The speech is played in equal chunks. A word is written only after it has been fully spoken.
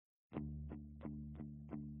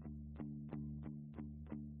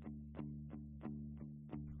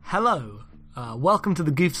Hello, welcome to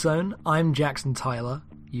the Goof Zone. I'm Jackson Tyler,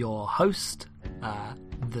 your host.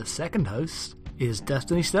 The second host is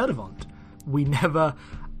Destiny Sturdivant. We never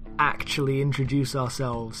actually introduce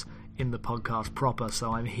ourselves in the podcast proper,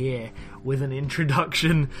 so I'm here with an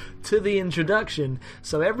introduction to the introduction,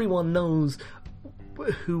 so everyone knows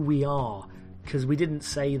who we are, because we didn't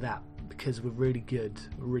say that because we're really good,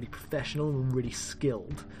 we're really professional, and we're really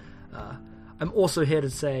skilled. I'm also here to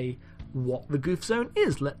say what the Goof Zone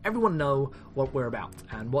is. Let everyone know what we're about.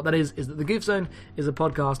 And what that is that the Goof Zone is a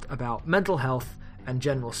podcast about mental health and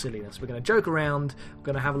general silliness. We're going to joke around, we're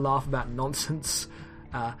going to have a laugh about nonsense,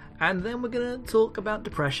 and then we're going to talk about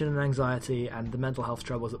depression and anxiety and the mental health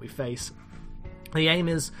struggles that we face. The aim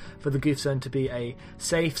is for the Goof Zone to be a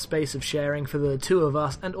safe space of sharing for the two of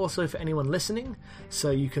us and also for anyone listening.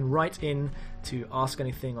 So you can write in to ask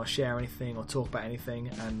anything or share anything or talk about anything,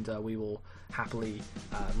 and we will happily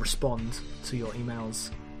respond to your emails.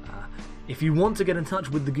 If you want to get in touch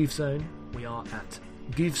with the Goof Zone, we are at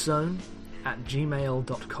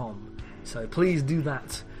goofzone@gmail.com. So please do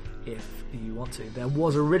that if you want to. There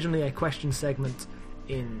was originally a question segment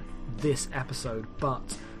in this episode,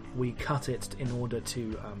 but we cut it in order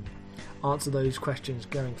to answer those questions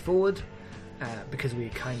going forward, because we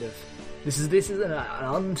kind of this is an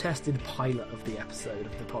untested pilot of the episode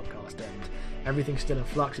of the podcast, and everything's still in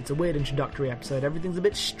flux. It's a weird introductory episode. Everything's a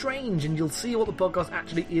bit strange, and you'll see what the podcast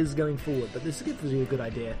actually is going forward. But this gives you a good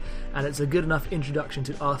idea, and it's a good enough introduction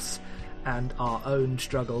to us and our own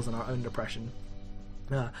struggles and our own depression.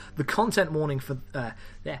 The content warning for I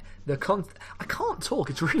can't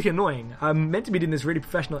talk. It's really annoying. I'm meant to be doing this really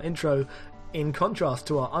professional intro in contrast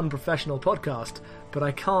to our unprofessional podcast, but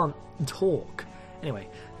I can't talk. Anyway,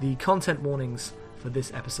 the content warnings for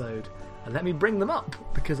this episode, let me bring them up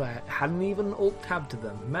because I hadn't even alt-tabbed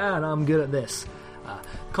them. Man, I'm good at this.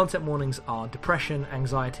 Content warnings are depression,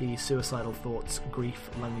 anxiety, suicidal thoughts,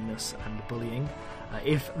 grief, loneliness, and bullying.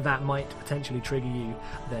 If that might potentially trigger you,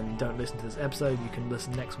 then don't listen to this episode. You can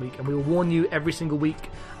listen next week, and we will warn you every single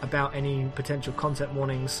week about any potential content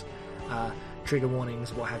warnings, trigger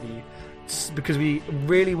warnings, what have you, because we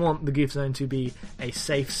really want the Goof Zone to be a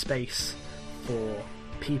safe space for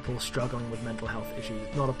people struggling with mental health issues.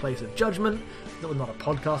 It's not a place of judgment, not a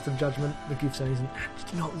podcast of judgment. The Goof Zone isn't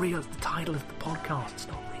actually not real. It's the title of the podcast. It's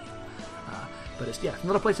not real. But it's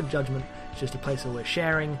not a place of judgment. It's just a place where we're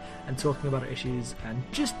sharing and talking about our issues and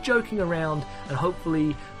just joking around and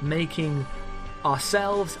hopefully making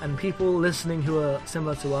ourselves and people listening who are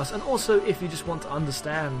similar to us, and also if you just want to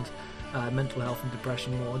understand mental health and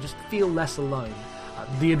depression more, just feel less alone.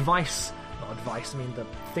 The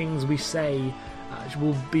things we say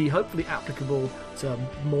will be hopefully applicable to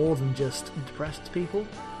more than just depressed people.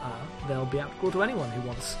 They'll be applicable to anyone who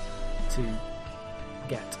wants to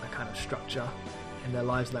get a kind of structure in their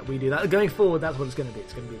lives like we do. That going forward, that's what it's going to be.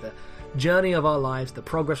 It's going to be the journey of our lives, the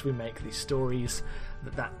progress we make, these stories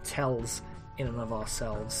that tells in and of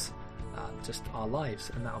ourselves, just our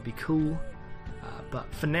lives, and that'll be cool.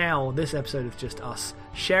 But for now, this episode is just us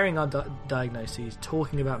sharing our diagnoses,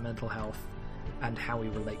 talking about mental health and how we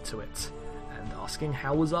relate to it, and asking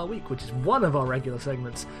how was our week, which is one of our regular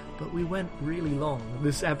segments, but we went really long.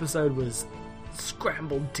 This episode was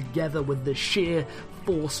scrambled together with the sheer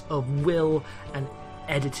force of will and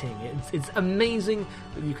editing. It's amazing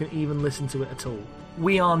that you can even listen to it at all.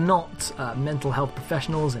 We are not mental health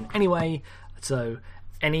professionals in any way, so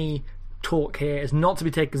any talk here is not to be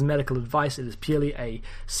taken as medical advice. It is purely a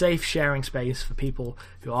safe sharing space for people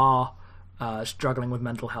who are struggling with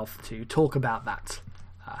mental health to talk about that.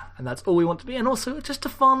 And that's all we want to be, and also just a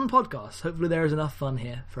fun podcast. Hopefully there is enough fun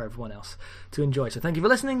here for everyone else to enjoy. So thank you for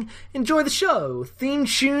listening. Enjoy the show. Theme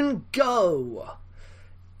tune, go.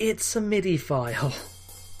 It's a MIDI file.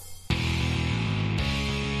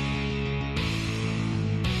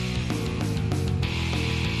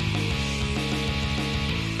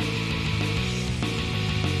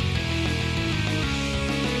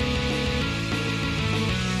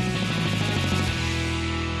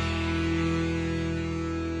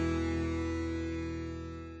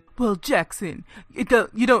 Well, Jackson, you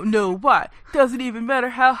don't know why. Doesn't even matter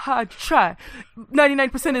how hard you try.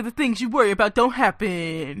 99% of the things you worry about don't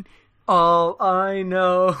happen. All I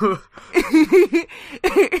know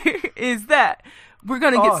is that we're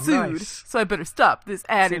going to get sued, nice. So I better stop this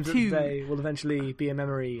attitude. Seems that they will eventually be a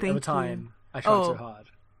memory of a time I tried so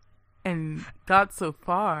hard. And got so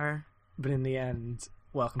far. But in the end,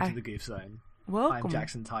 welcome to the Goof Zone. Welcome. I'm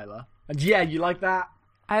Jackson Tyler. And yeah, you like that?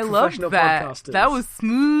 I love that. Podcasters. That was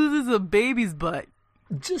smooth as a baby's butt.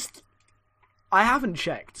 I haven't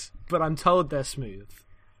checked, but I'm told they're smooth.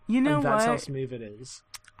 You know and that's what? how smooth it is.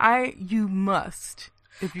 You must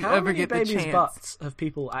if you How ever many get the babies' chance. butts have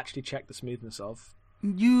people actually checked the smoothness of?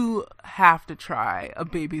 You have to try a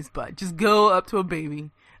baby's butt. Just go up to a baby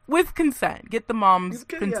with consent. Get the mom's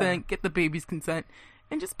Okay, consent, get the baby's consent,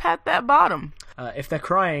 and just pat that bottom. If they're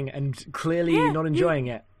crying and clearly Yeah, not enjoying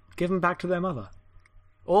it, give them back to their mother.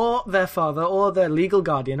 Or their father, or their legal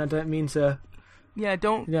guardian. I don't mean to... Yeah,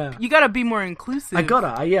 don't... Yeah. You gotta be more inclusive. I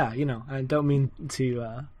don't mean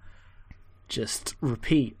to just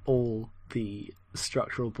repeat all the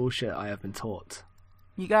structural bullshit I have been taught.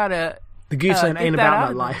 You gotta... The goose ain't get that about out my of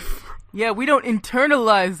them. life. Yeah, we don't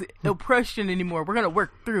internalize oppression anymore. We're gonna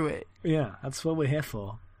work through it. Yeah, that's what we're here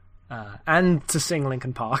for. And to sing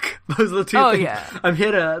Linkin Park. Those are the two Oh, things. yeah. I'm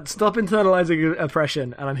here to stop internalizing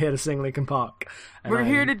oppression, and I'm here to sing Linkin Park. And We're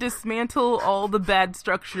here to dismantle all the bad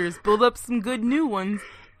structures, build up some good new ones,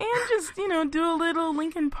 and just, do a little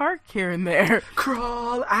Linkin Park here and there.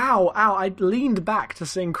 Crawl! Ow! Ow! I leaned back to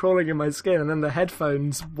sing Crawling in My Skin, and then the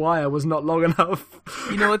headphones wire was not long enough.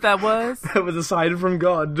 You know what that was? It was a sign from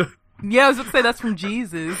God. Yeah, I was going to say that's from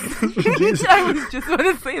Jesus. Jesus. I was just going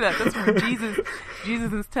to say that. That's from Jesus.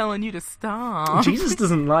 Jesus is telling you to stop. Jesus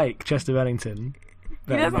doesn't like Chester Bennington. He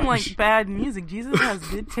very doesn't much. like bad music. Jesus has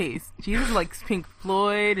good taste. Jesus likes Pink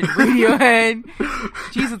Floyd and Radiohead.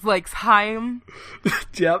 Jesus likes Haim.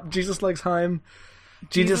 Yep, Jesus likes Haim.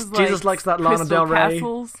 Jesus likes likes that Lana Crystal Del Rey.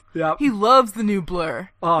 Castles. Yep. He loves the new Blur.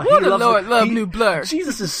 Oh, What he a loves Lord it. love new Blur.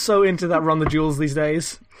 Jesus is so into that Run the Jewels these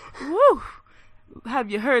days. Woo!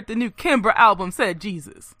 Have you heard the new Kimbra album? Said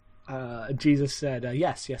Jesus. Jesus said,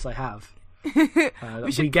 yes, I have.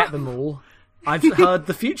 We should get them all. I've heard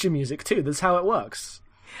the future music too. That's how it works.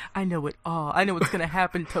 I know it all. I know what's gonna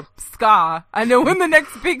happen to ska. I know when the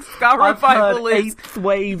next big ska I've revival heard is. 8th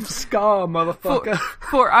wave ska, motherfucker.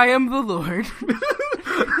 For I am the Lord.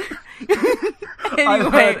 I've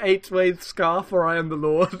heard Anyway, 8th wave ska, for I am the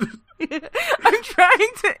Lord. I'm trying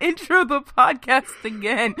to intro the podcast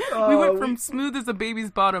again. We Oh. went from smooth as a baby's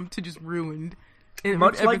bottom to just ruined.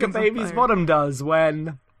 Much like a baby's bottom does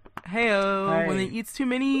when... Heyo, when Hey. it eats too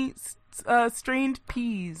many strained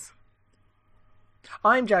peas.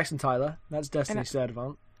 I'm Jackson Tyler. That's Destiny And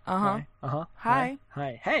Sturdivant. Uh-huh. Uh-huh. Hi.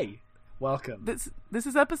 Hi. Hey. Welcome. This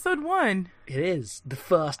is episode 1. It is the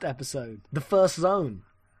first episode. The first zone.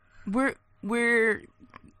 We're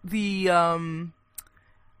the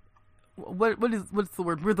what's the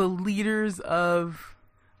word? We're the leaders of.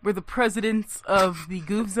 We're the presidents of the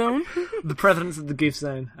Goof Zone. The presidents of the Goof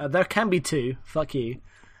Zone. There can be 2. Fuck you.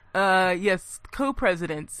 Yes,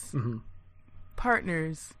 co-presidents,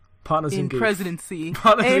 partners Partners in Goof. presidency,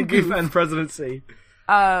 Partners in and Goof Goof. and presidency.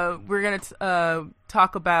 We're gonna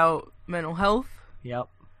talk about mental health. Yep.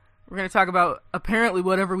 We're gonna talk about apparently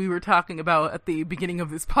whatever we were talking about at the beginning of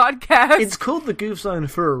this podcast. It's called the Goof Zone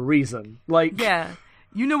for a reason. Like, Yeah.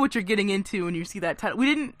 You know what you're getting into when you see that title. We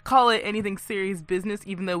didn't call it anything serious business,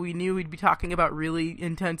 even though we knew we'd be talking about really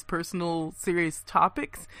intense, personal, serious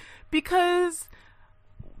topics, because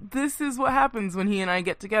this is what happens when he and I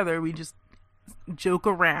get together. We just joke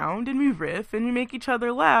around, and we riff, and we make each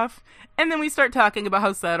other laugh, and then we start talking about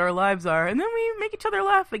how sad our lives are, and then we make each other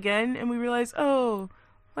laugh again, and we realize, oh,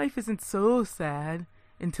 life isn't so sad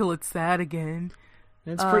until it's sad again.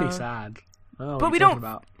 it's pretty sad. Oh, but what we are you talking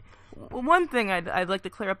don't- about? One thing I'd like to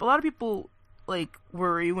clear up: a lot of people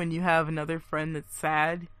worry when you have another friend that's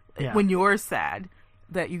sad. Yeah. When you're sad,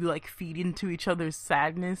 that you feed into each other's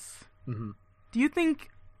sadness. Mhm. Do you think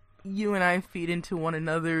you and I feed into one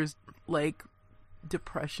another's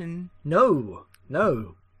depression? No,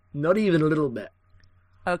 not even a little bit.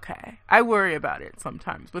 Okay, I worry about it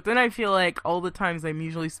sometimes, but then I feel like all the times I'm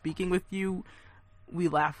usually speaking with you, we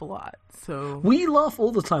laugh a lot. So, We laugh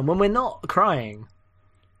all the time when we're not crying.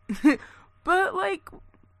 but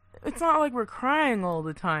it's not like we're crying all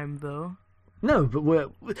the time, though. No,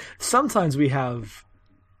 but sometimes we have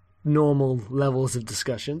normal levels of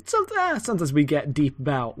discussion. Sometimes we get deep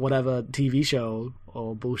about whatever TV show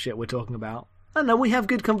or bullshit we're talking about. I don't know, we have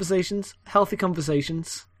good conversations, healthy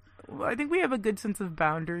conversations. Well, I think we have a good sense of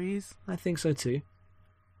boundaries. I think so too.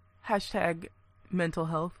 Hashtag mental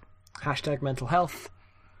health. Hashtag mental health.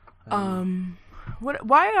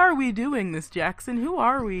 Why are we doing this, Jackson? Who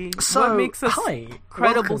are we? So, what makes us hi,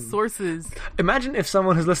 credible welcome. sources? Imagine if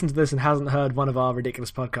someone has listened to this and hasn't heard one of our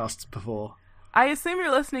ridiculous podcasts before. I assume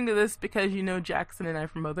you're listening to this because you know Jackson and I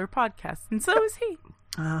from other podcasts, and so is he.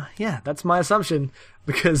 Yeah, that's my assumption,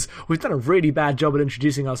 because we've done a really bad job at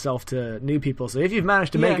introducing ourselves to new people. So if you've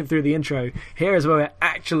managed to make Yeah. it through the intro, here is where we're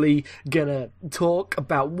actually gonna talk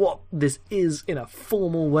about what this is in a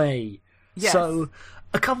formal way. Yes. So,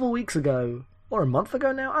 a couple of weeks ago, or a month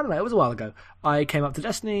ago now, I don't know, it was a while ago, I came up to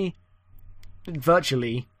Destiny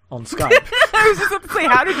virtually on Skype. I was just about to say,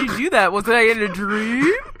 how did you do that? Was I in a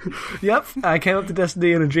dream? Yep, I came up to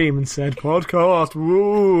Destiny in a dream and said, podcast,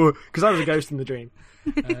 woo, because I was a ghost in the dream.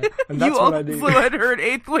 And that's what I do. You also had heard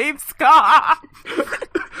 8th Wave Ska.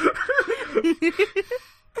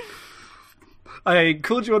 I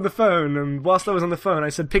called you on the phone, and whilst I was on the phone, I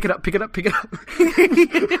said, pick it up, pick it up, pick it up.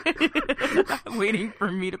 Waiting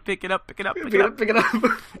for me to pick it up, pick it up, pick Pick it up, pick it up.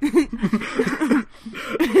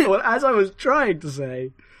 Well, as I was trying to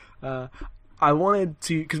say, I wanted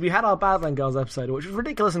to, because we had our Badland Girls episode, which was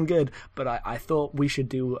ridiculous and good, but I thought we should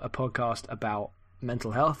do a podcast about mental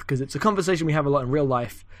health, because it's a conversation we have a lot in real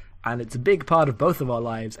life, and it's a big part of both of our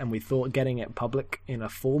lives, and we thought getting it public in a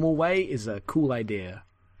formal way is a cool idea.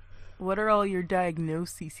 What are all your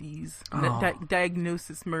diagnoses?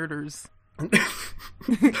 Diagnosis murders.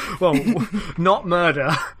 Well, not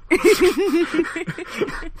murder.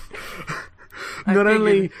 Not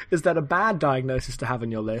only is that a bad diagnosis to have on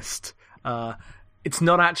your list, it's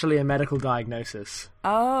not actually a medical diagnosis.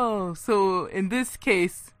 Oh, so in this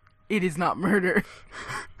case, it is not murder.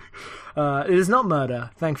 It is not murder,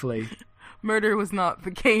 thankfully. Murder was not the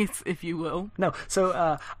case, if you will. No, so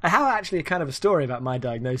I have actually a kind of a story about my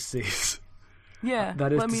diagnoses. Yeah,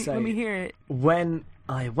 that is let to me say, let me hear it. When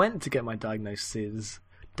I went to get my diagnoses,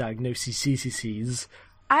 I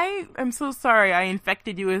am so sorry I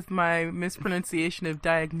infected you with my mispronunciation of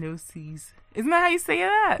diagnoses. Isn't that how you say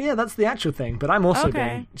that? yeah, that's the actual thing, but I'm also Okay.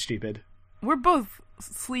 being stupid. We're both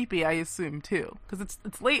sleepy, I assume, too. Because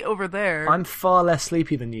it's late over there. I'm far less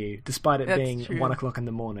sleepy than you, despite it That's being true. 1 o'clock in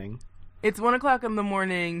the morning. It's 1 o'clock in the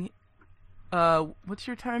morning. What's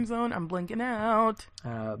your time zone? I'm blanking out.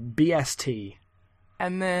 BST.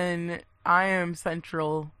 And then I am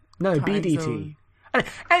Central. No, time BDT. zone.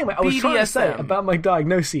 Anyway, I was trying to say BDSM. about my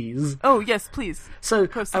diagnoses. Oh, yes, please. So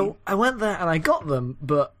Proceed. I went there and I got them,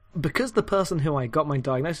 but because the person who I got my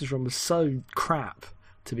diagnosis from was so crap,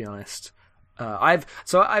 to be honest, I've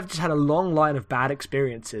just had a long line of bad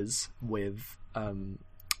experiences with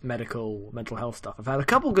mental health stuff. I've had a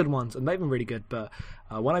couple good ones, and they've been really good. But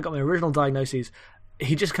when I got my original diagnoses,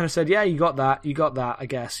 he just kind of said, "Yeah, you got that. I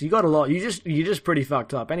guess you got a lot. You're just pretty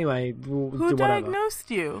fucked up. Anyway, we'll do Who whatever." diagnosed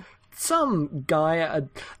you? Some guy at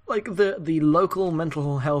the local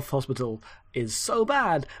mental health hospital is so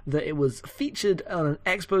bad that it was featured on an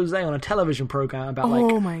expose on a television program about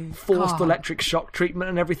my forced God. electric shock treatment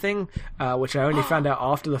and everything, which I only found out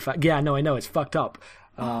after the fact. Yeah, no, I know, it's fucked up.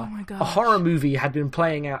 Oh my A gosh. horror movie had been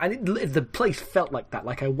playing out, and the place felt like that.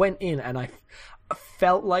 Like I went in and I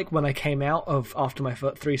felt like when I came out after my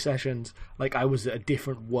 3 sessions, like I was a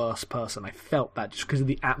different, worse person. I felt that just because of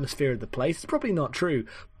the atmosphere of the place. It's probably not true,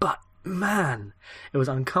 but man, it was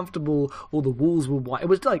uncomfortable. All the walls were white. It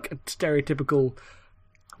was like a stereotypical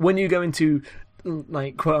when you go into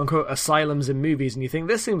like quote unquote asylums in movies and you think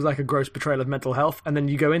this seems like a gross portrayal of mental health, and then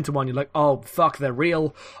you go into one, you're like, oh fuck, they're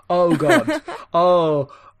real. Oh god.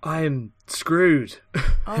 Oh, I'm screwed.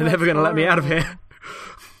 They're never gonna let me out of here.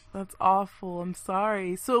 That's awful. I'm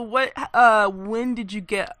sorry. So what? When did you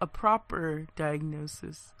get a proper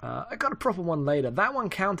diagnosis? I got a proper one later. That one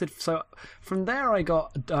counted. So from there, I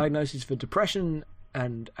got diagnoses for depression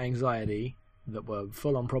and anxiety that were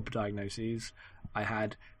full-on proper diagnoses. I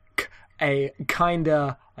had a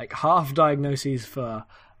kinda like half diagnoses for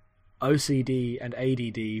OCD and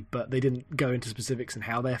ADD, but they didn't go into specifics and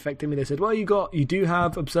how they affected me. They said, "Well, you do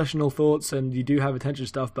have obsessional thoughts and you do have attention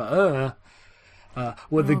stuff, but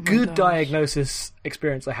the good diagnosis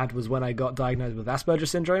experience I had was when I got diagnosed with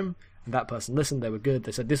Asperger's syndrome, and that person listened, they were good,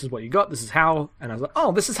 they said, this is what you got, this is how, and I was like,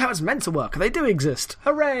 oh, this is how it's meant to work, they do exist,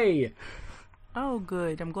 hooray! Oh,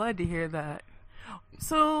 good. I'm glad to hear that.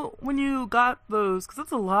 So, when you got those, because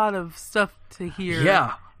that's a lot of stuff to hear.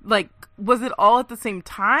 Yeah. Like, was it all at the same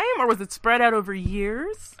time, or was it spread out over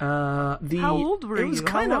years? How old were you? It was you?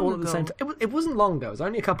 kind How of all long at the same ago? time. It wasn't long ago, it was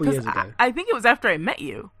only a couple of years ago. I think it was after I met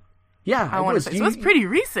you. Yeah, I it want to was. say. So it's pretty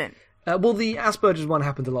recent. Well, the Asperger's one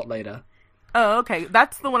happened a lot later. Oh, okay.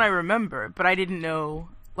 That's the one I remember, but I didn't know,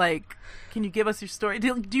 like, can you give us your story?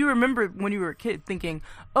 Do you remember when you were a kid thinking,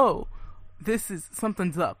 oh,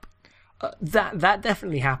 something's up? That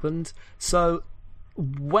definitely happened. So,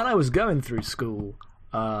 when I was going through school,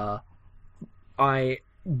 I don't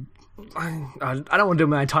want to do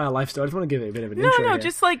my entire life story. I just want to give it a bit of an intro. No, here.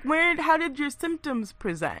 just like how did your symptoms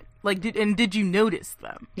present? Like, did you notice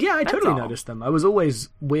them? Yeah, I That's totally all. noticed them. I was always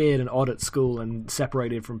weird and odd at school and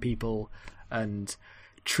separated from people and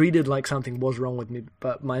treated like something was wrong with me.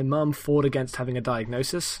 But my mum fought against having a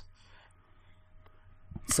diagnosis.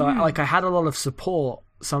 So I had a lot of support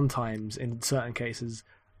sometimes in certain cases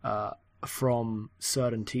from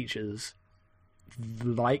certain teachers,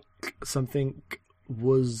 like something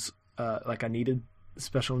was like I needed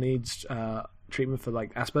special needs treatment for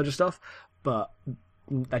like Asperger stuff, but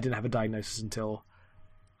I didn't have a diagnosis until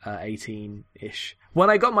 18-ish. When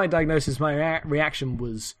I got my diagnosis, my reaction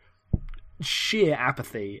was sheer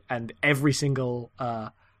apathy, and every single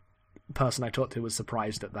person I talked to was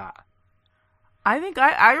surprised at that. I think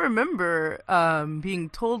I remember being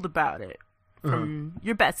told about it from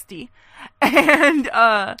your bestie, and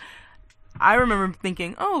I remember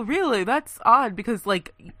thinking, oh, really? That's odd, because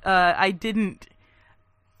like I didn't,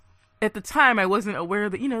 at the time, I wasn't aware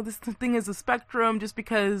that, this thing is a spectrum. Just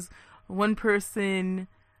because one person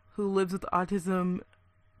who lives with autism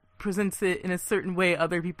presents it in a certain way,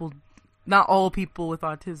 other people, not all people with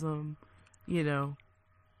autism,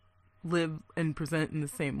 live and present in the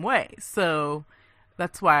same way. So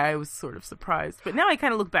that's why I was sort of surprised. But now I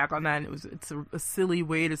kind of look back on that, and it's a silly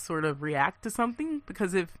way to sort of react to something,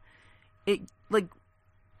 because if it wasn't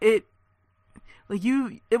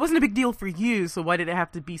a big deal for you, so why did it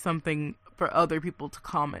have to be something for other people to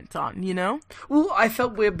comment on, Well, I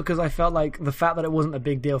felt weird because I felt like the fact that it wasn't a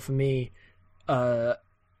big deal for me, I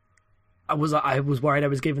was worried I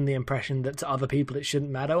was giving the impression that to other people it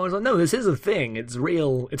shouldn't matter. I was like, no, this is a thing. It's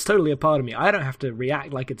real. It's totally a part of me. I don't have to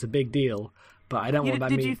react like it's a big deal, but I don't want that.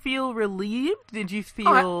 Did you feel relieved? Did you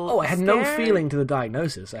feel I had no feeling to the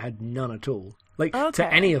diagnosis. I had none at all. Like,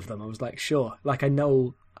 to any of them, I was like, sure. Like, I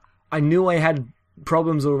knew I had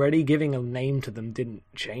problems already. Giving a name to them didn't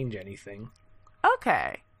change anything.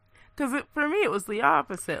 Okay. Because for me, it was the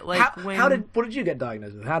opposite. Like, what did you get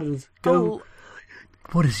diagnosed with? How did it go?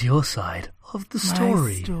 What is your side of the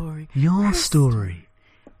story? My story. Your story.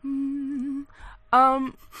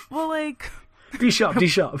 Well, like... D sharp.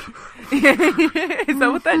 Is that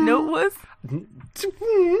what that note was?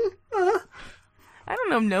 I don't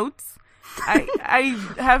know notes. I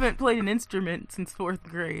haven't played an instrument since 4th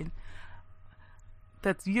grade.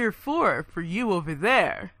 That's year 4 for you over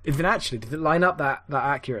there. Did it line up that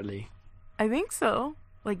accurately? I think so.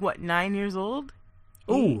 Like, what, 9 years old?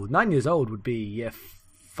 Oh, 9 years old would be year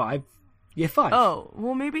 5. Year 5. Oh,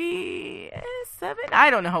 well, maybe 7? I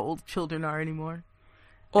don't know how old children are anymore.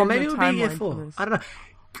 Or maybe it would be year 4. I don't know.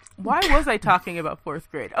 Why was I talking about 4th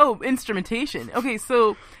grade? Oh, instrumentation. Okay,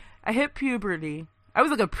 so I hit puberty. I was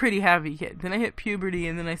like a pretty happy kid. Then I hit puberty,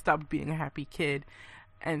 and then I stopped being a happy kid.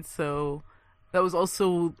 And so that was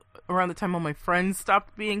also around the time all my friends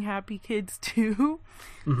stopped being happy kids, too.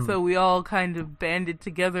 Mm-hmm. So we all kind of banded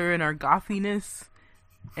together in our gothiness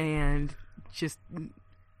and just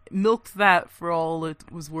milked that for all it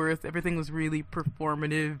was worth. Everything was really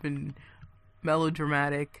performative and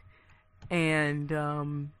melodramatic,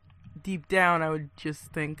 and deep down I would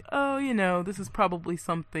just think, oh, this is probably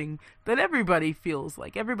something that everybody feels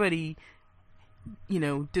like. Everybody,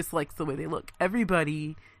 dislikes the way they look.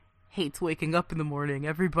 Everybody hates waking up in the morning.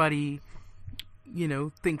 Everybody,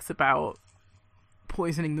 thinks about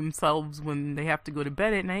poisoning themselves when they have to go to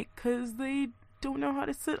bed at night because they don't know how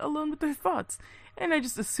to sit alone with their thoughts. And I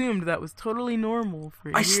just assumed that was totally normal for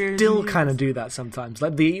years. I still kind of do that sometimes.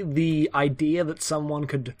 Like the idea that someone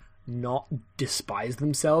could not despise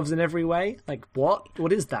themselves in every way. Like, what?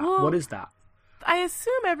 What is that? Well, what is that? I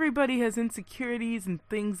assume everybody has insecurities and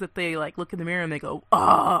things that they like look in the mirror and they go,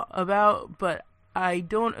 about. But I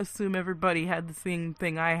don't assume everybody had the same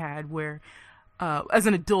thing I had where, as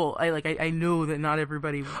an adult, I know that not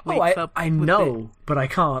everybody wakes up. I know, but I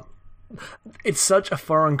can't. It's such a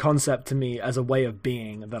foreign concept to me as a way of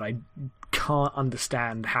being that I can't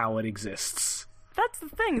understand how it exists. That's the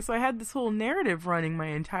thing. So I had this whole narrative running my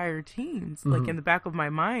entire teens, like in the back of my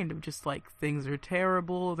mind of just like, things are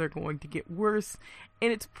terrible, they're going to get worse,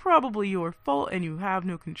 and it's probably your fault and you have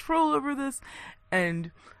no control over this.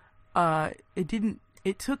 And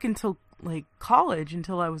it took until like college,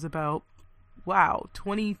 until I was about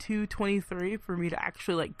 22, 23 for me to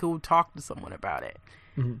actually like go talk to someone about it.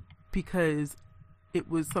 Mm-hmm. Because it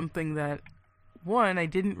was something that, one, I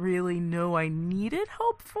didn't really know I needed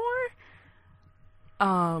help for,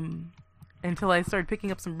 until I started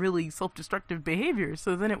picking up some really self-destructive behavior.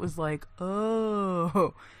 So then it was like,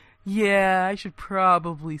 oh, yeah, I should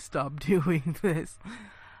probably stop doing this.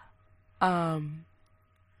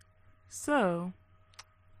 So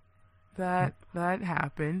that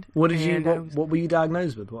happened. What were you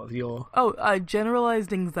diagnosed with? What was your...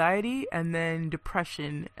 generalized anxiety and then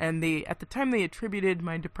depression. And at the time they attributed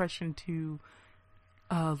my depression to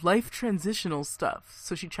life transitional stuff.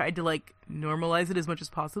 So she tried to like normalize it as much as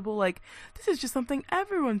possible. Like, this is just something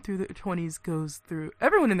everyone in their 20s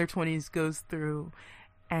goes through.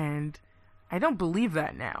 And I don't believe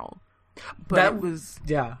that now. But it was...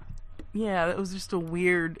 Yeah, it was just a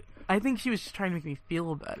weird... I think she was just trying to make me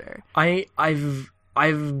feel better. I've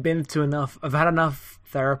I've been to enough. I've had enough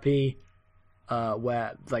therapy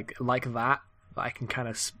where like that I can kind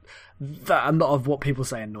of that a lot of what people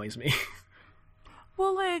say annoys me.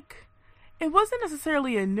 Well, like, it wasn't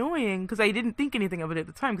necessarily annoying because I didn't think anything of it at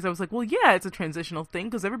the time because I was like, well, yeah, it's a transitional thing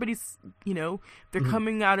because everybody's, they're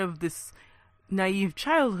coming out of this naive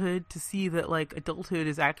childhood to see that, like, adulthood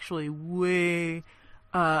is actually way,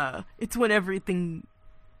 it's when everything,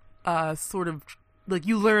 sort of, like,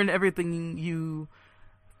 you learn everything you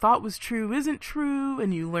thought was true isn't true,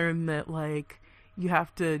 and you learn that, like, you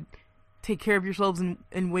have to take care of yourselves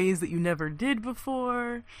in ways that you never did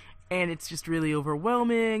before, and it's just really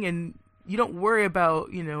overwhelming, and you don't worry about,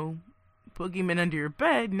 boogeymen under your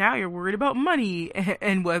bed. Now you're worried about money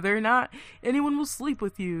and whether or not anyone will sleep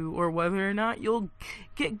with you or whether or not you'll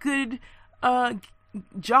get good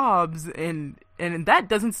jobs, and that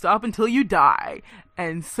doesn't stop until you die.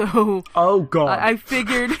 And so oh god, I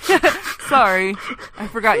figured sorry, I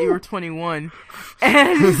forgot you were 21.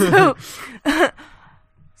 And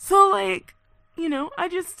so like, I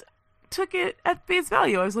just took it at face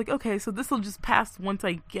value. I was like, okay, so this will just pass once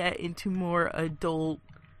I get into more adult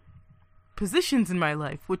positions in my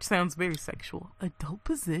life, which sounds very sexual. Adult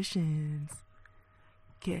positions.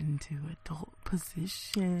 Get into adult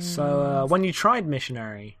positions. So, when you tried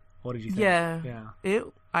missionary, what did you think? Yeah.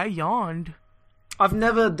 I yawned. I've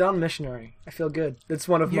never done missionary. I feel good. It's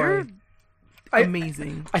one of my...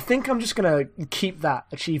 Amazing. I think I'm just gonna keep that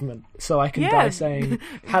achievement so I can die saying,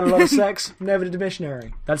 had a lot of sex, never did a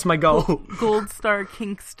missionary. That's my goal. Gold star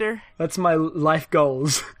kinkster. That's my life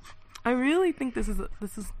goals. I really think this is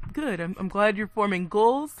good. I'm glad you're forming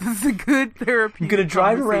goals. This is a good therapy. I'm gonna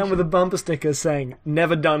drive around with a bumper sticker saying,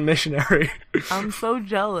 never done missionary. I'm so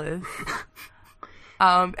jealous.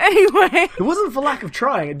 Anyway. It wasn't for lack of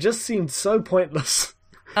trying, it just seemed so pointless.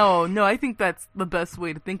 Oh, no, I think that's the best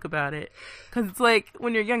way to think about it. Because it's like,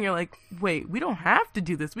 when you're young, you're like, wait, we don't have to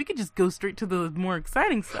do this. We could just go straight to the more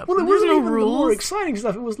exciting stuff. Well, it wasn't even the more exciting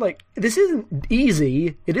stuff. It was like, this isn't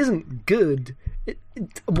easy. It isn't good.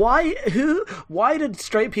 Why did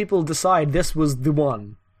straight people decide this was the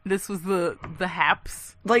one? This was the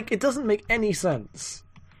haps? Like, it doesn't make any sense.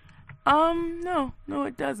 No,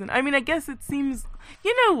 it doesn't. I mean, I guess it seems,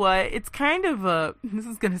 you know what? It's kind of this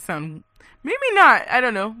is going to sound... Maybe not. I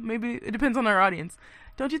don't know. Maybe it depends on our audience.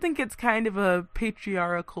 Don't you think it's kind of a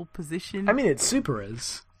patriarchal position? I mean, it super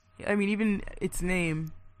is. I mean, even its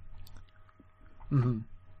name. Mm-hmm.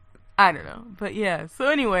 I don't know. But yeah. So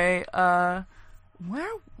anyway, where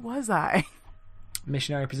was I?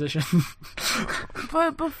 Missionary position.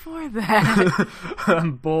 But before that...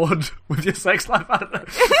 I'm bored with your sex life. I don't know.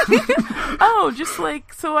 Oh, just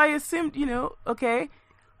like... So I assumed, okay...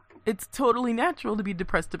 It's totally natural to be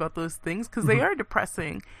depressed about those things because they are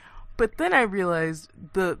depressing. But then I realized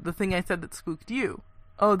the thing I said that spooked you.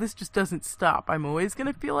 Oh, this just doesn't stop. I'm always going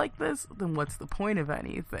to feel like this. Then what's the point of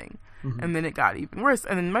anything? And then it got even worse.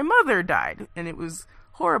 And then my mother died. And it was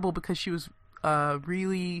horrible because she was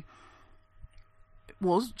really...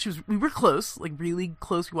 Well, we were close, like really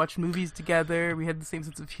close. We watched movies together. We had the same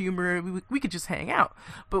sense of humor. We could just hang out.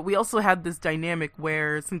 But we also had this dynamic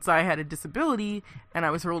where, since I had a disability and I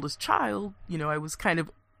was her oldest child, I was kind of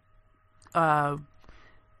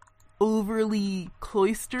overly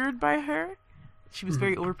cloistered by her. She was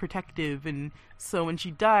very overprotective, and so when she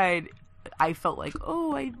died, I felt like,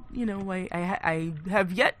 oh, I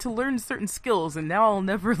have yet to learn certain skills, and now I'll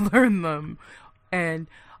never learn them. And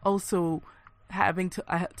also... I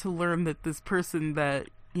had to learn that this person that,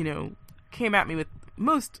 came at me with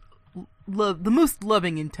the most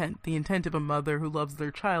loving intent, the intent of a mother who loves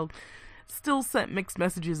their child, still sent mixed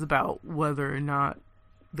messages about whether or not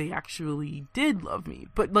they actually did love me,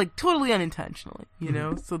 but like totally unintentionally,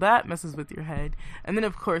 so that messes with your head. And then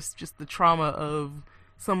of course, just the trauma of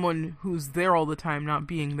someone who's there all the time not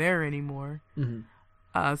being there anymore.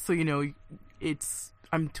 So,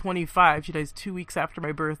 I'm 25, she dies 2 weeks after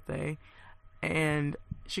my birthday. And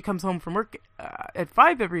she comes home from work at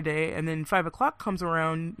 5 every day, and then 5 o'clock comes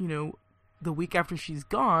around, the week after she's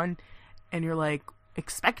gone, and you're like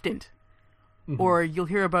expectant. Or you'll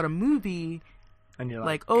hear about a movie, and you're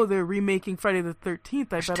like, oh, they're remaking Friday the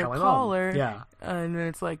 13th. I better call her. Yeah. And then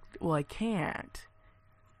it's like, well, I can't.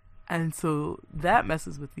 And so that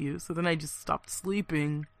messes with you. So then I just stopped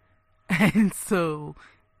sleeping, and so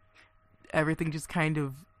everything just kind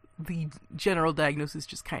of, the general diagnosis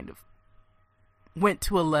just kind of went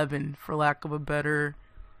to 11, for lack of a better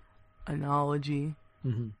analogy.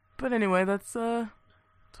 But anyway, that's why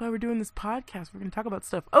we're doing this podcast. We're going to talk about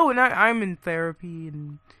stuff. Oh, and I'm in therapy,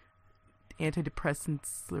 and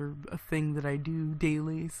antidepressants are a thing that I do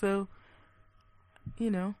daily. So,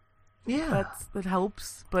 Yeah. that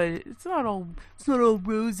helps, but it's not all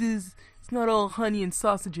roses. It's not all honey and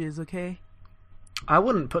sausages, okay? I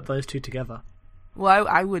wouldn't put those two together. Well,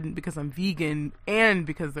 I wouldn't, because I'm vegan and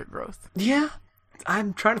because they're gross. Yeah.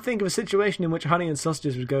 I'm trying to think of a situation in which honey and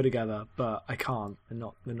sausages would go together, but I can't.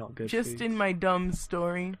 They're not good Just foods. in my dumb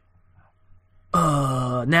story.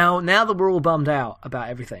 Now that we're all bummed out about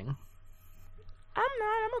everything. I'm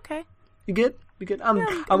not. I'm okay. You good? You good? I'm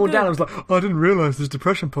all good. down. I was like, I didn't realise this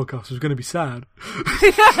depression podcast was going to be sad.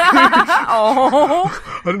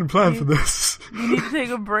 Oh. I didn't plan for this. You need to take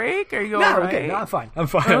a break? Are you No, alright? okay, no, I'm fine. I'm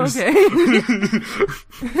fine. Oh, okay.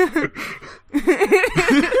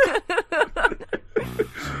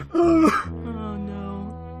 Oh no.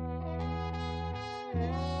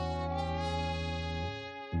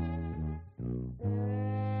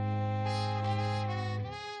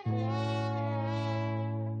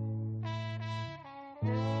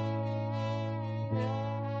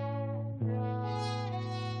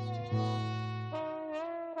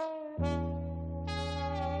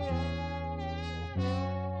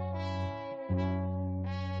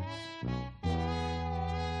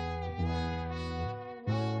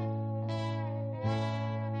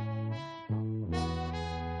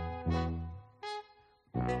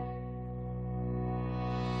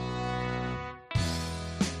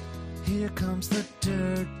 Here comes the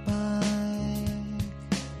dirt bike.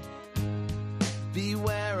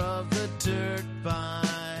 Beware of the dirt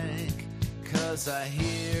bike, 'cause I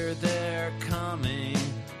hear they're coming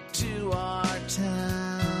to our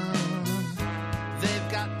town.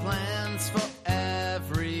 They've got plans for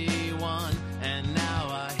everyone, and now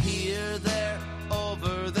I hear they're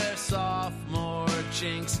over their sophomore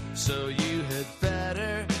jinx, so you had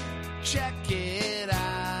better check it out.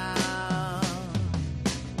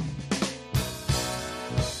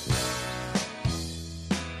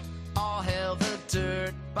 All hail the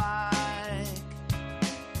dirt bike,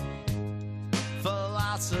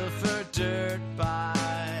 philosopher dirt bike.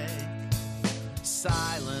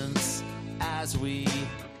 Silence as we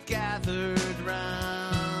gathered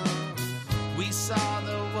round. We saw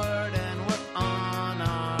the word and we're on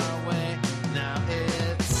our way. Now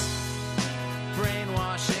it's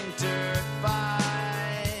brainwashing dirt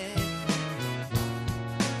bike,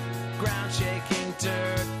 ground shaking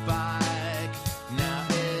dirt bike. Now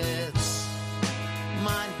it's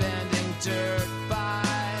mind bending dirt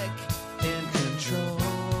bike in control.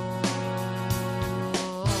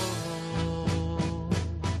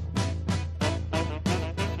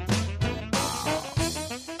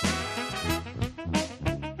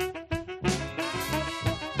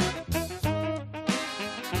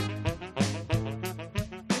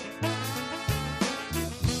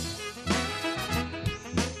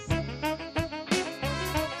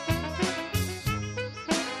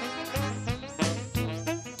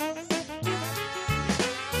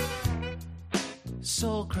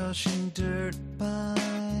 Soul crushing dirt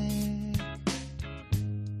bike,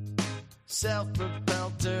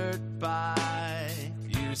 self-propelled dirt bike.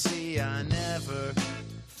 You see, I never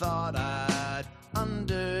thought I'd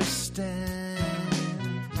understand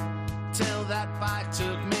till that bike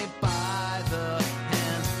took me by the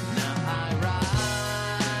hand. Now I ride.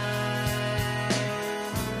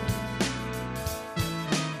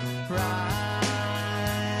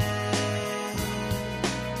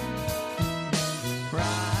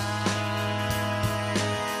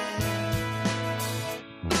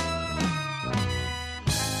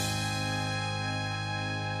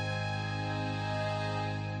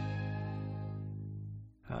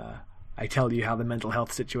 I tell you how the mental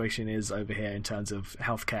health situation is over here in terms of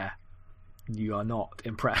healthcare. You are not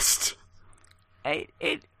impressed.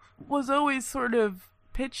 It was always sort of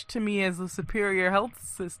pitched to me as a superior health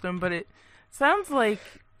system, but it sounds like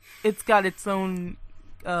it's got its own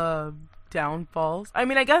downfalls. I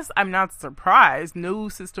mean, I guess I'm not surprised. No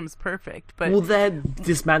system's perfect, but... Well, they're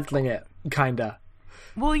dismantling it, kinda.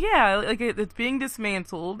 Well, yeah, like it's being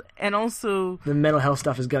dismantled, and also... The mental health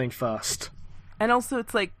stuff is going first. And also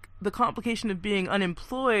it's like the complication of being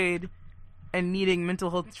unemployed and needing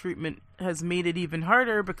mental health treatment has made it even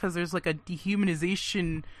harder because there's like a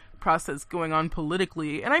dehumanization process going on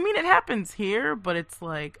politically. And I mean, it happens here, but it's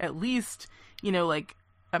like, at least, you know, like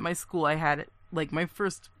at my school I had, like my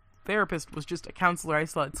first therapist was just a counselor I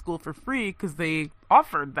saw at school for free because they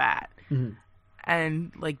offered that. Mm-hmm.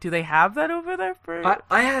 And like, do they have that over there for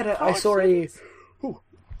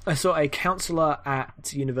I saw a counselor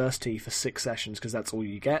at university for 6 sessions because that's all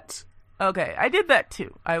you get. Okay, I did that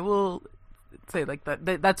too. I will say like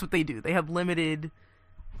that's what they do. They have limited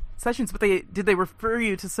sessions, but did they refer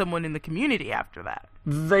you to someone in the community after that?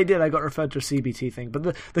 They did. I got referred to a CBT thing,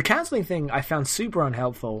 but the counselling thing I found super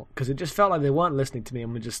unhelpful because it just felt like they weren't listening to me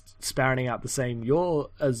and were just spouting out the same your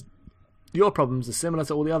problems are similar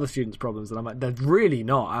to all the other students' problems, and I'm like, they're really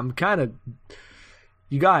not. I'm kind of,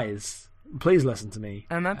 you guys, please listen to me.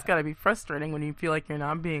 And that's got to be frustrating when you feel like you're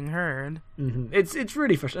not being heard. Mm-hmm. It's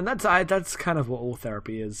really frustrating, and that's kind of what all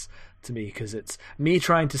therapy is to me, because it's me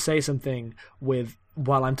trying to say something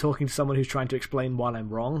while I'm talking to someone who's trying to explain why I'm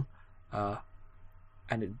wrong.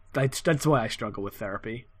 And that's why I struggle with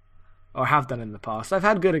therapy, or have done in the past. I've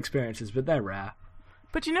had good experiences, but they're rare.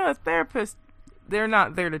 But you know, as therapists, they're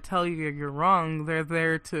not there to tell you you're wrong. They're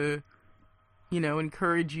there to,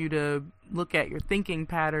 encourage you to look at your thinking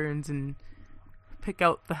patterns and pick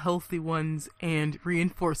out the healthy ones and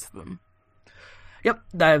reinforce them. Yep,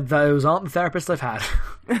 those aren't the therapists I've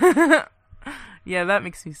had. Yeah, that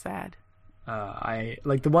makes me sad. I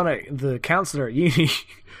like the counselor at uni.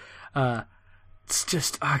 It's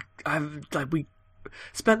just we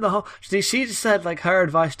spent the whole. She just said like her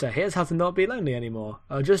advice to her, here's how to not be lonely anymore.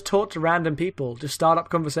 Just talk to random people. Just start up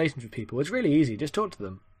conversations with people. It's really easy. Just talk to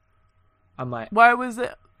them. I'm like, why was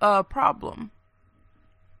it a problem?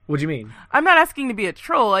 What do you mean? I'm not asking to be a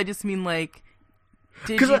troll. I just mean like,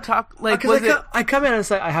 did you talk like? I come in and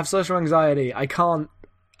say I have social anxiety. I can't.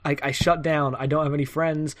 I shut down. I don't have any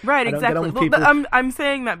friends. Right, I don't exactly. Get on with well, I'm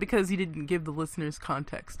saying that because you didn't give the listeners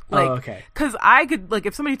context. Like, okay. Because I could, like,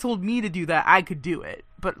 if somebody told me to do that, I could do it.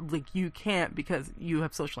 But, like, you can't because you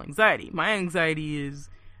have social anxiety. My anxiety is...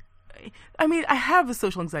 I mean, I have a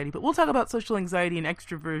social anxiety, but we'll talk about social anxiety and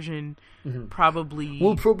extroversion probably...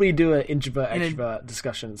 We'll probably do an introvert-extrovert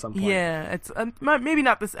discussion at some point. Yeah, it's maybe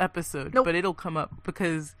not this episode, but it'll come up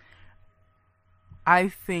because I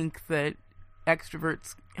think that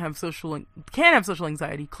extroverts can have social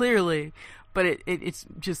anxiety, clearly, but it's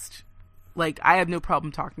just like I have no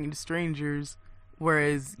problem talking to strangers,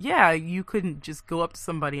 whereas you couldn't just go up to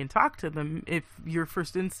somebody and talk to them if your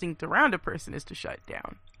first instinct around a person is to shut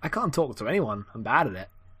down. I can't talk to anyone. I'm bad at it.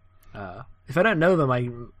 If I don't know them, I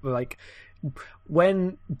like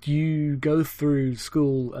when you go through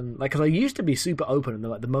school and like, because I used to be super open and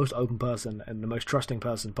like the most open person and the most trusting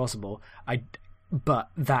person possible. But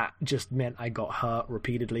that just meant I got hurt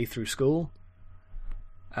repeatedly through school.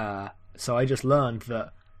 So I just learned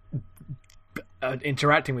that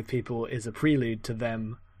interacting with people is a prelude to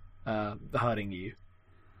them hurting you.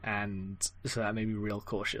 And so that made me real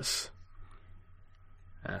cautious.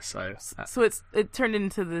 So it turned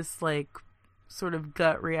into this, like, sort of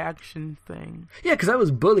gut reaction thing. Yeah, because I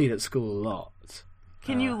was bullied at school a lot.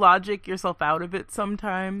 Can you logic yourself out of it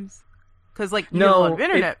sometimes? Because, like, you have a lot of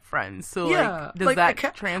internet friends, so, like, does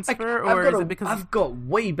that transfer, or is it because... I've got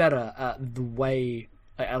way better at the way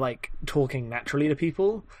I like talking naturally to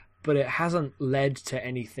people, but it hasn't led to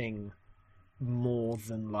anything more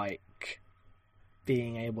than, like,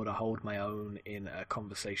 being able to hold my own in a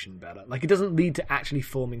conversation better. Like, it doesn't lead to actually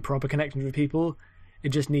forming proper connections with people. It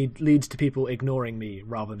just leads to people ignoring me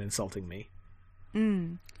rather than insulting me.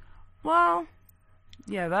 Well,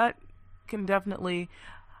 yeah, that can definitely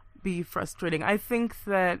be frustrating. I think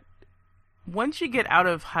that once you get out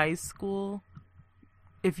of high school,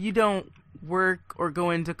 if you don't work or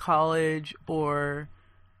go into college or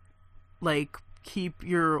like keep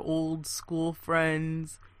your old school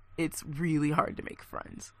friends, it's really hard to make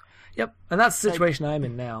friends. Yep, and that's the situation I'm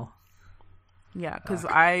in now. Yeah, because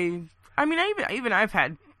I mean, I've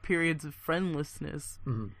had periods of friendlessness,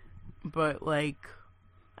 but like,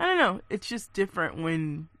 I don't know, it's just different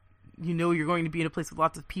when you know you're going to be in a place with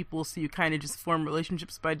lots of people, so you kind of just form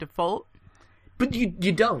relationships by default. But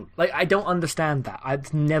you don't. Like, I don't understand that.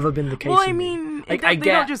 It's never been the case. Well, I mean, they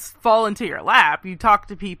don't just fall into your lap. You talk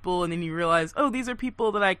to people, and then you realize, oh, these are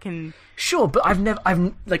people that I can... Sure, but I've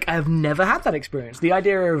never had that experience. The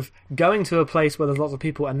idea of going to a place where there's lots of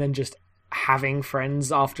people and then just having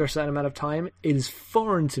friends after a certain amount of time is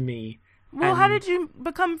foreign to me. Well, how did you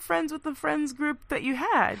become friends with the friends group that you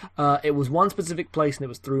had? It was one specific place, and it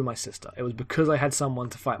was through my sister. It was because I had someone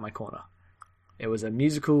to fight my corner. It was a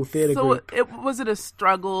musical theater group. So was it a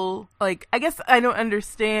struggle? Like, I guess I don't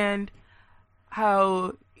understand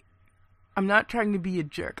how... I'm not trying to be a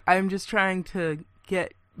jerk. I'm just trying to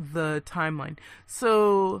get the timeline.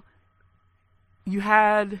 So you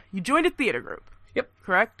joined a theater group. Yep.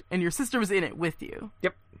 Correct? And your sister was in it with you.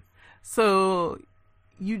 Yep. So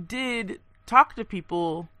you did talk to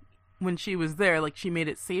people when she was there, like she made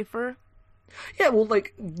it safer? Yeah, well,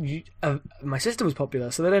 like, my sister was popular,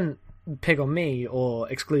 so they didn't pick on me or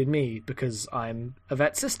exclude me because I'm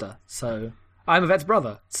Yvette's sister. So I'm Yvette's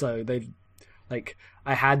brother. So they, like,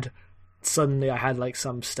 I had suddenly I had like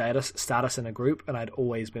some status in a group, and I'd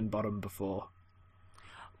always been bottom before.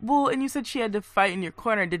 Well, and you said she had to fight in your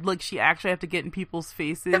corner. Did like she actually have to get in people's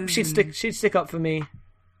faces? Yep, she'd stick up for me.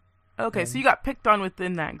 Okay, so you got picked on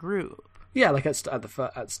within that group. Yeah, like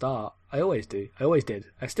at start. I always do. I always did.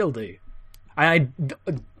 I still do. I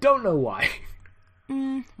don't know why.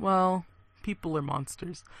 Well, people are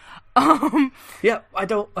monsters. Yeah, I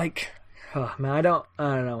don't like. Oh, man, I don't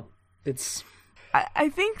know. It's. I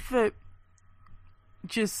think that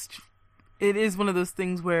just it is one of those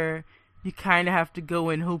things where you kind of have to go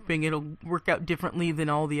in hoping it'll work out differently than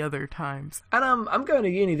all the other times. And I'm going to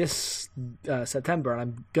uni this September, and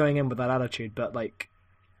I'm going in with that attitude. But like,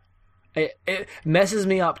 it messes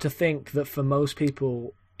me up to think that for most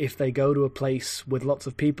people, if they go to a place with lots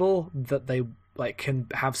of people, that they like can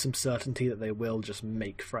have some certainty that they will just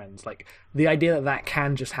make friends. Like the idea that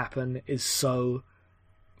can just happen is so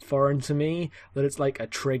foreign to me that it's like a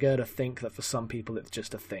trigger to think that for some people it's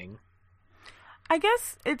just a thing. I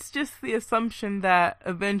guess it's just the assumption that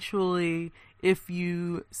eventually if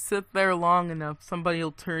you sit there long enough, somebody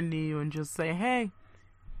will turn to you and just say, hey,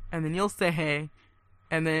 and then you'll say, hey,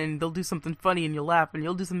 and then they'll do something funny and you'll laugh, and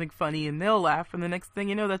you'll do something funny and they'll laugh, and the next thing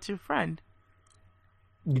you know, that's your friend.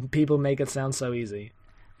 People make it sound so easy.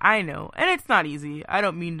 I know, and it's not easy. I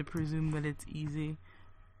don't mean to presume that it's easy,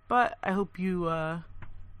 but I hope you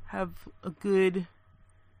have a good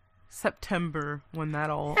September when that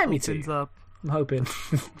all opens up. I'm hoping.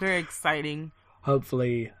 Very exciting.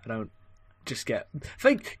 Hopefully I don't just get... If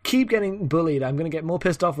I keep getting bullied, I'm going to get more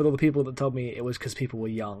pissed off with all the people that told me it was because people were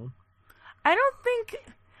young. I don't think...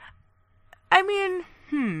 I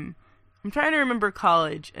mean, I'm trying to remember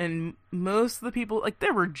college, and most of the people, like,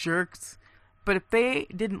 there were jerks, but if they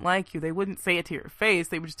didn't like you, they wouldn't say it to your face.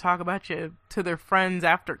 They would just talk about you to their friends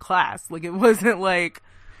after class. Like, it wasn't like...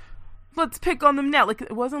 let's pick on them now. Like,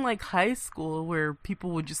 it wasn't like high school where people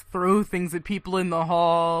would just throw things at people in the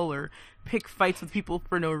hall or pick fights with people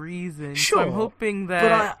for no reason. Sure. So I'm hoping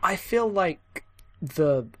that... But I feel like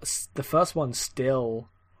the first one still...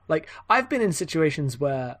 Like, I've been in situations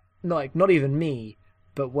where, not even me,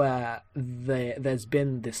 but where there's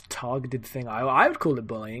been this targeted thing. I would call it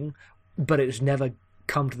bullying, but it's never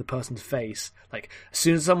come to the person's face. Like, as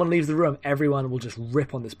soon as someone leaves the room, everyone will just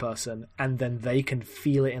rip on this person, and then they can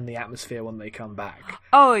feel it in the atmosphere when they come back.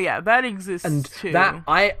 Oh yeah, that exists and too. That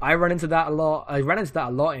I run into that a lot. I ran into that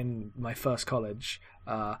a lot in my first college,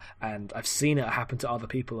 and I've seen it happen to other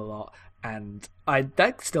people a lot. And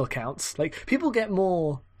that still counts. Like, people get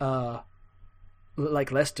more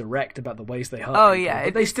like less direct about the ways they hurt people, yeah,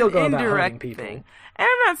 but they still go about hurting indirect people. Thing. And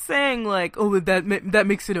I'm not saying like, oh, that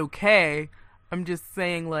makes it okay. I'm just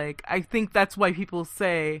saying, like, I think that's why people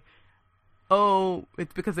say, oh,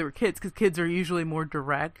 it's because they were kids, because kids are usually more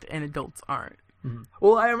direct and adults aren't. Mm-hmm.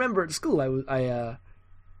 Well, I remember at school, I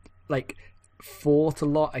fought a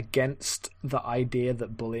lot against the idea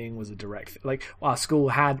that bullying was a direct... Like, our school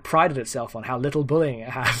had prided itself on how little bullying it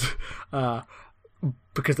had,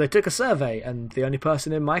 because they took a survey, and the only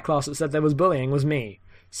person in my class that said there was bullying was me.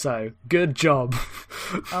 So, good job.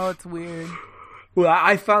 Oh, it's weird. Well,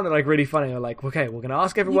 I found it like really funny. They're like, okay, we're going to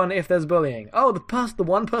ask everyone if there's bullying. Oh, the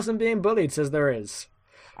one person being bullied says there is.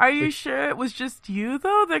 Are you sure it was just you,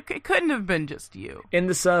 though? It couldn't have been just you. In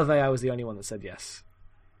the survey, I was the only one that said yes.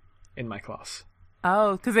 In my class.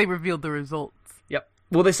 Oh, because they revealed the results. Yep.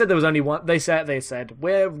 Well, they said there was only one. They said I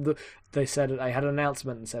had an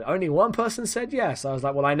announcement and said only one person said yes. I was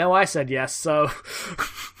like, well, I know I said yes, so.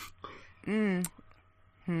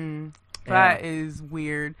 That is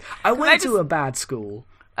weird. I went to a bad school.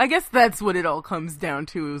 I guess that's what it all comes down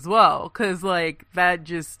to as well. Because, like, that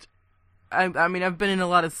just... I mean, I've been in a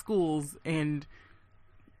lot of schools, and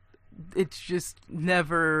it's just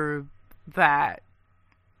never that...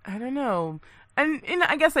 I don't know. And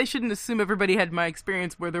I guess I shouldn't assume everybody had my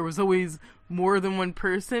experience where there was always more than one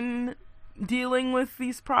person dealing with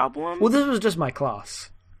these problems. Well, this was just my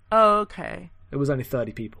class. Oh, okay. It was only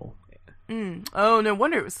 30 people. Oh, no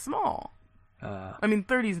wonder it was small. I mean,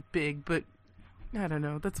 30's big, but I don't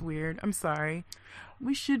know. That's weird. I'm sorry.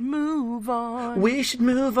 We should move on. We should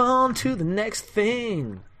move on to the next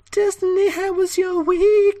thing. Destiny, how was your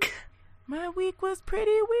week? My week was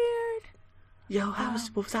pretty weird. Yo,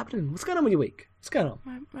 what was happening? What's going on with your week? What's going on?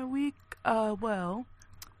 My week, well,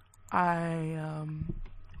 I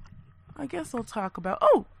guess I'll talk about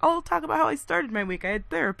how I started my week. I had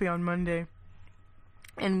therapy on Monday.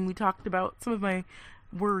 And we talked about some of my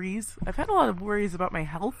worries. I've had a lot of worries about my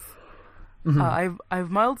health. Mm-hmm. I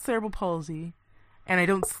have mild cerebral palsy, and I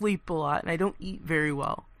don't sleep a lot, and I don't eat very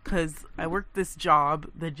well because I work this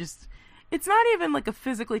job that just it's not even like a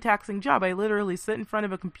physically taxing job. I literally sit in front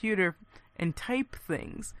of a computer and type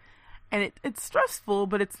things. And it's stressful,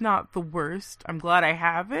 but it's not the worst. I'm glad I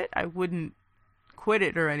have it. I wouldn't quit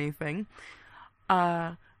it or anything.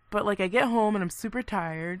 But like I get home and I'm super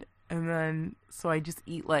tired. And then, so I just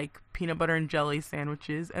eat like peanut butter and jelly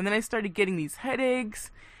sandwiches. And then I started getting these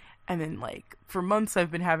headaches. And then like for months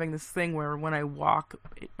I've been having this thing where when I walk,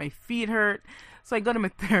 my feet hurt. So I go to my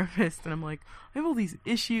therapist and I'm like, I have all these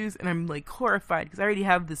issues. And I'm like horrified because I already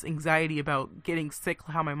have this anxiety about getting sick,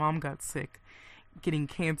 how my mom got sick, getting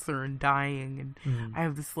cancer and dying. And I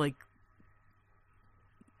have this like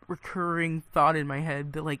recurring thought in my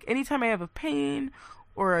head that like anytime I have a pain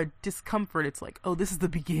or a discomfort, it's like, oh, this is the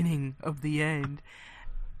beginning of the end.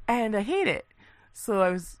 And I hate it. So I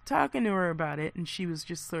was talking to her about it, and she was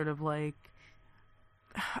just sort of like,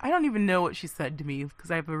 I don't even know what she said to me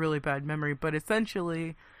because I have a really bad memory, but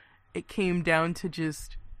essentially it came down to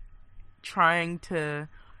just trying to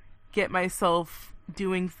get myself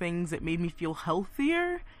doing things that made me feel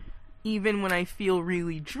healthier, even when I feel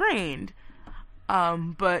really drained.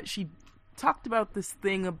 But she talked about this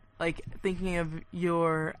thing of like thinking of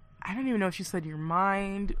your, I don't even know if she said your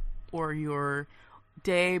mind or your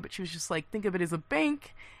day, but she was just like, think of it as a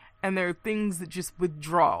bank, and there are things that just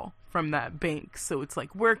withdraw from that bank. So it's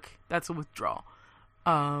like work, that's a withdrawal.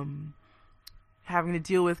 Having to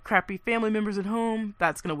deal with crappy family members at home,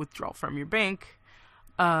 that's going to withdraw from your bank.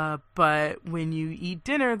 But when you eat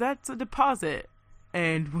dinner, that's a deposit.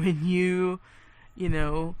 And when you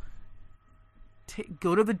know,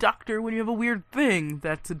 go to the doctor when you have a weird thing,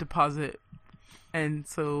 that's a deposit. And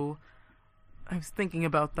so I was thinking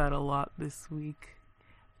about that a lot this week.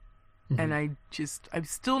 And I'm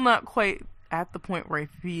still not quite at the point where I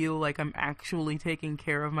feel like I'm actually taking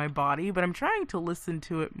care of my body, but I'm trying to listen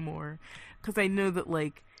to it more because I know that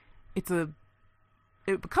like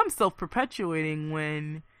it becomes self-perpetuating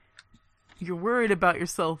when you're worried about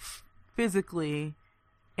yourself physically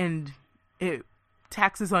and it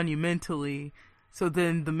taxes on you mentally. So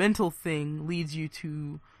then the mental thing leads you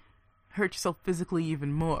to hurt yourself physically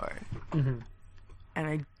even more. And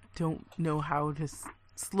I don't know how to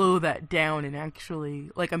slow that down and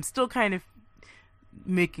actually, like, I'm still kind of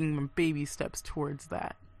making baby steps towards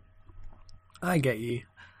that. I get you.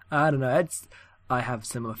 I don't know. I have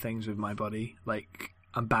similar things with my body. Like,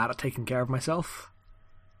 I'm bad at taking care of myself.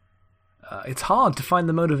 It's hard to find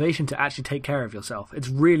the motivation to actually take care of yourself. It's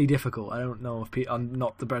really difficult. I don't know if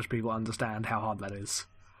not the best people understand how hard that is.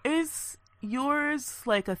 Is yours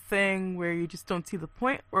like a thing where you just don't see the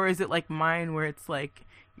point, or is it like mine where it's like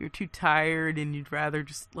you're too tired and you'd rather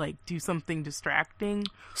just like do something distracting?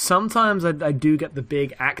 Sometimes I do get the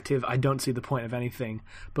big active, I don't see the point of anything,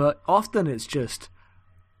 but often it's just,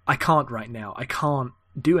 I can't right now. I can't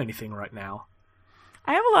do anything right now.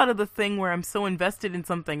 I have a lot of the thing where I'm so invested in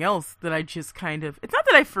something else that I just kind of, it's not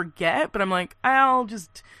that I forget, but I'm like, I'll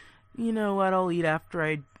just, you know what, I'll eat after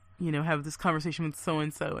I, you know, have this conversation with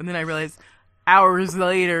so-and-so. And then I realize hours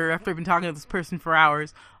later, after I've been talking to this person for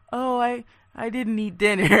hours, oh, I didn't eat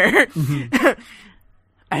dinner.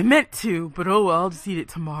 I meant to, but oh well, I'll just eat it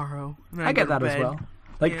tomorrow. I get that as well.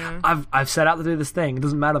 Like, yeah. I've set out to do this thing. It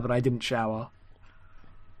doesn't matter that I didn't shower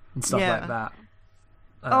and stuff like that.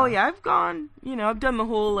 Oh yeah, I've done the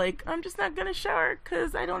whole like, I'm just not gonna shower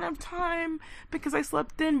because I don't have time because I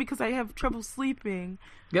slept in because I have trouble sleeping.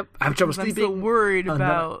 Yep, I have trouble sleeping. I'm so worried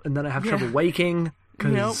about, and then I have trouble waking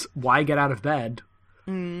because why get out of bed?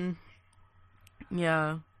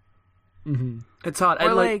 Yeah. It's hard. Or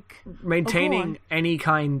and, like maintaining any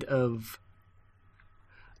kind of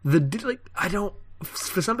I don't.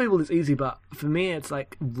 For some people it's easy, but for me it's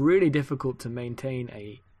like really difficult to maintain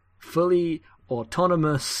a fully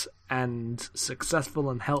autonomous and successful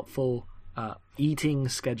and helpful eating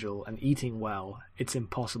schedule and eating well. It's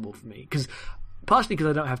impossible for me partially because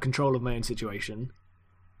I don't have control of my own situation.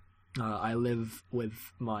 I live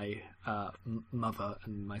with my mother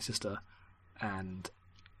and my sister, and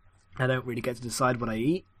I don't really get to decide what I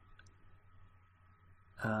eat.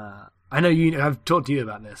 I know I've talked to you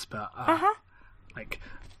about this, but like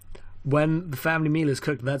when the family meal is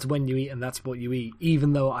cooked, that's when you eat and that's what you eat.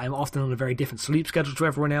 Even though I'm often on a very different sleep schedule to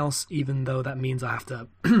everyone else, even though that means I have to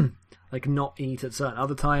like not eat at certain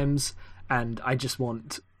other times, and I just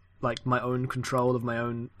want like my own control of my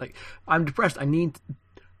own. Like, I'm depressed. I need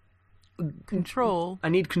control. I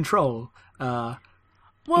need control. Even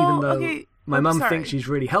though my mum thinks she's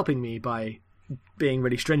really helping me by being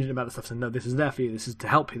really stringent about the stuff. So no, this is there for you. This is to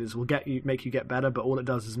help you. This will make you get better. But all it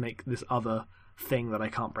does is make this other thing that I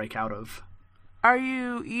can't break out of. Are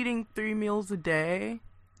you eating 3 meals a day?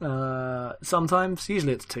 Sometimes.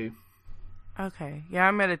 Usually it's 2. Okay, yeah,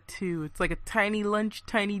 I'm at a 2. It's like a tiny lunch,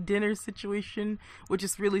 tiny dinner situation, which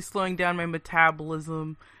is really slowing down my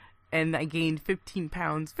metabolism. And I gained 15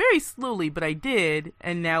 pounds very slowly, but I did.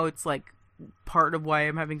 And now it's like part of why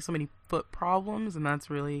I'm having so many foot problems, and that's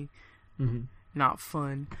really not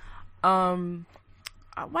fun.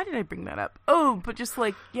 Why did I bring that up? Oh, but just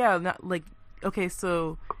like, yeah, not like, okay,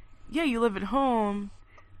 so yeah, you live at home,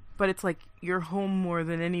 but it's like you're home more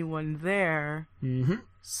than anyone there. Mm-hmm.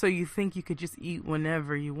 So you think you could just eat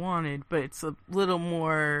whenever you wanted, but it's a little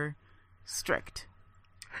more strict.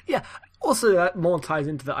 Yeah. Also, that more ties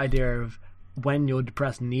into the idea of when you're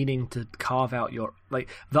depressed, needing to carve out your, like,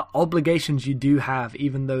 the obligations you do have,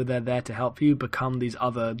 even though they're there to help you, become these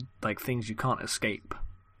other, like, things you can't escape.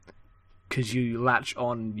 Because you latch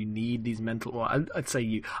on, you need these mental, or I'd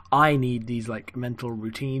say I need these, like, mental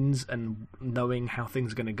routines, and knowing how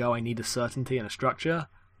things are going to go, I need a certainty and a structure.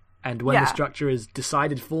 And when the structure is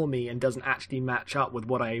decided for me and doesn't actually match up with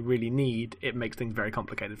what I really need, it makes things very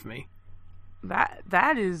complicated for me. That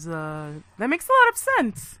makes a lot of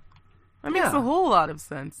sense. That makes a whole lot of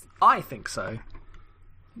sense. I think so.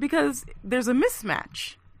 Because there's a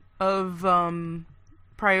mismatch of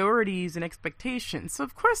priorities and expectations. So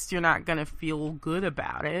of course you're not going to feel good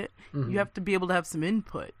about it. Mm-hmm. You have to be able to have some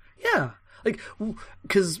input. Yeah. Like,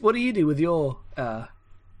 because what do you do with your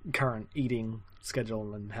current eating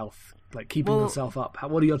schedule and health? Like, keeping yourself up?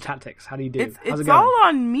 What are your tactics? How do you do? It's all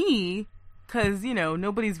on me. Because, you know,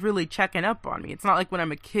 nobody's really checking up on me. It's not like when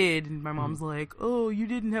I'm a kid and my mom's like, oh, you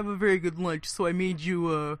didn't have a very good lunch, so I made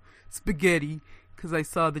you spaghetti because I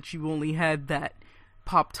saw that you only had that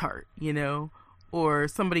Pop-Tart, you know? Or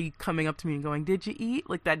somebody coming up to me and going, did you eat?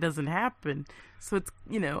 Like, that doesn't happen. So it's,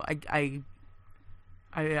 you know, I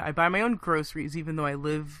buy my own groceries, even though I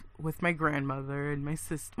live with my grandmother and my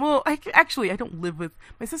sister. Well, I don't live with...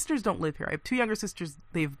 My sisters don't live here. I have 2 younger sisters.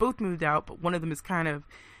 They've both moved out, but one of them is kind of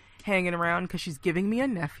hanging around because she's giving me a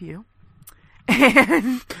nephew.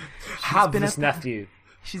 And have this nephew.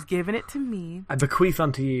 She's giving it to me. I bequeath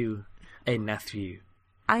unto you a nephew.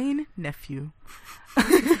 Ein Nephew.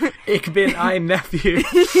 Ich bin ein Nephew.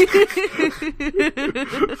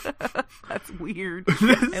 That's weird.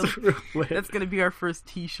 That's real weird. That's going to be our first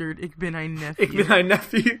t-shirt. Ich bin ein Nephew. Ich bin ein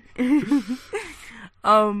Nephew.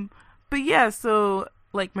 But yeah, so,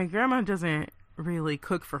 like, my grandma doesn't really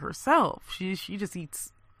cook for herself. She just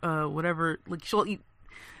eats whatever, like, she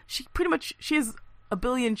has a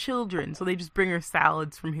billion children, so they just bring her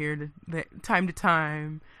salads from here time to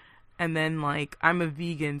time. And then, like, I'm a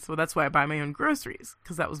vegan, so that's why I buy my own groceries.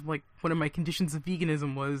 Because that was, like, one of my conditions of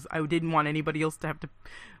veganism was I didn't want anybody else to have to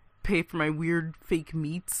pay for my weird fake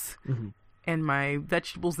meats and my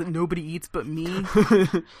vegetables that nobody eats but me.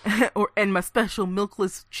 and my special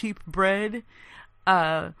milkless cheap bread.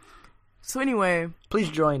 So anyway. Please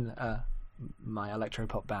join my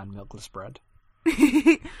electropop band, Milkless Bread.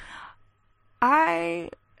 I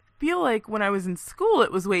feel like when I was in school,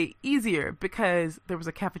 it was way easier because there was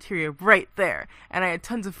a cafeteria right there, and I had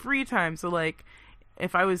tons of free time. So, like,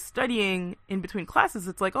 if I was studying in between classes,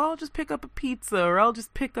 it's like, oh, I'll just pick up a pizza, or I'll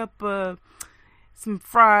just pick up some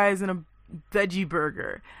fries and a veggie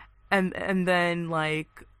burger, and then,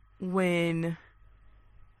 like, when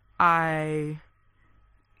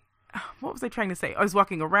what was I trying to say? I was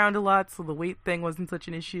walking around a lot, so the weight thing wasn't such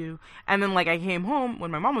an issue. And then, like, I came home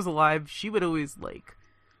when my mom was alive. She would always, like,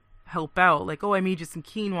 help out. Like, oh, I made you some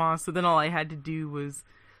quinoa. So then all I had to do was,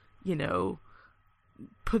 you know,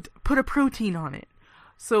 put a protein on it.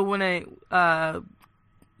 So when when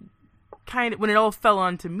it all fell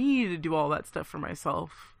onto me to do all that stuff for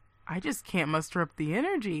myself, I just can't muster up the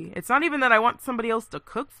energy. It's not even that I want somebody else to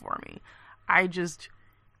cook for me. I just,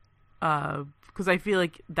 because I feel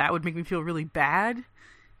like that would make me feel really bad.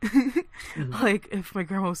 Like, if my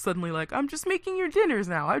grandma was suddenly like, I'm just making your dinners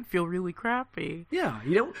now, I'd feel really crappy. Yeah,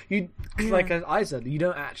 like I said, you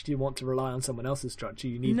don't actually want to rely on someone else's structure.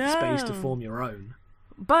 You need space to form your own.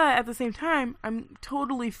 But at the same time, I'm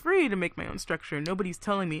totally free to make my own structure. Nobody's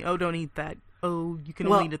telling me, oh, don't eat that. Oh, you can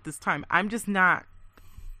only eat at this time. I'm just not,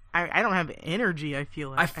 I don't have energy, I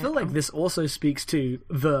feel like. I feel like this also speaks to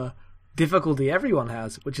the difficulty everyone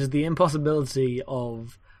has, which is the impossibility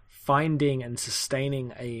of finding and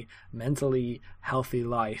sustaining a mentally healthy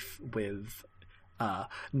life with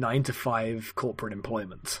 9-to-5 corporate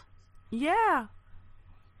employment. Yeah.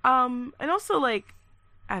 And also, like,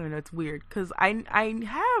 I don't know, it's weird, because I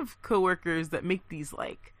have coworkers that make these,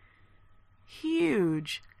 like,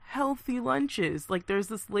 huge, healthy lunches. Like, there's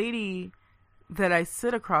this lady that I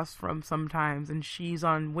sit across from sometimes, and she's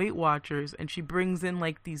on Weight Watchers, and she brings in,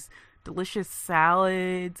 like, these delicious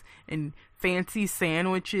salads and fancy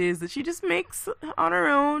sandwiches that she just makes on her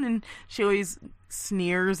own, and she always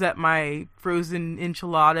sneers at my frozen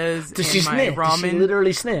enchiladas Does and she my sneer? ramen. Does she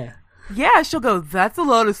literally sneer? Yeah, she'll go, "That's a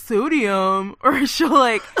lot of sodium," or she'll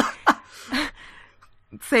like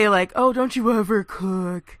say like, "Oh, don't you ever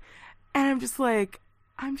cook?" And I'm just like,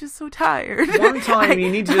 I'm just so tired. One time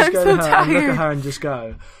you need to just go to her and look at her and just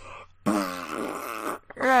go.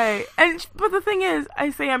 Right. But the thing is, I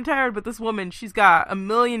say I'm tired, but this woman, she's got 1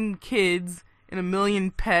 million kids and 1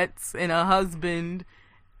 million pets and a husband,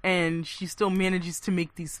 and she still manages to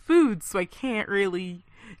make these foods, so I can't really...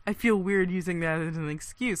 I feel weird using that as an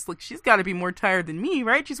excuse. Like, she's got to be more tired than me,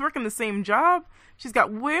 right? She's working the same job. She's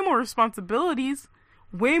got way more responsibilities,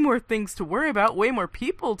 way more things to worry about, way more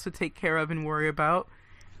people to take care of and worry about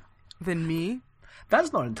than me.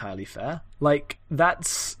 That's not entirely fair. Like,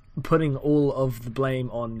 that's putting all of the blame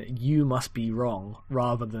on you must be wrong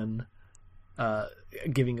rather than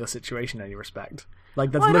giving your situation any respect.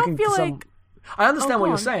 Like, that's looking for some... Like... I understand what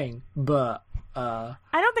you're saying, but... I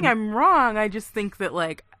don't think I'm wrong. I just think that,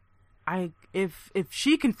 like, if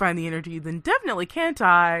she can find the energy, then definitely can't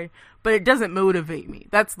I? But it doesn't motivate me.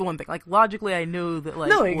 That's the one thing. Like, logically, I know that,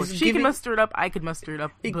 like, if she can muster it up, I could muster it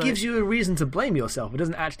up. It gives you a reason to blame yourself. It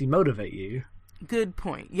doesn't actually motivate you. Good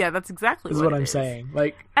point. Yeah, that's exactly what I'm saying.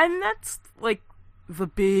 Like, and that's, like, the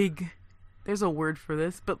big... There's a word for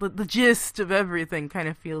this, but the gist of everything kind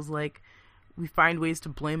of feels like we find ways to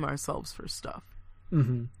blame ourselves for stuff.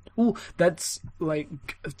 Mm-hmm. Well, that's, like,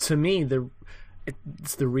 to me,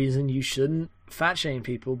 it's the reason you shouldn't fat shame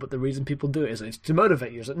people, but the reason people do it is it's to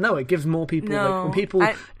motivate you. It's like, no, it gives more people, like, when people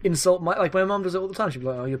insult my mom does it all the time. She'll be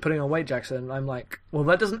like, "Oh, you're putting on weight, Jackson." And I'm like, well,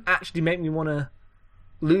 that doesn't actually make me want to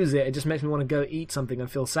lose it. It just makes me want to go eat something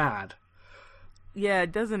and feel sad. Yeah,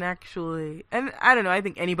 it doesn't actually. And I don't know, I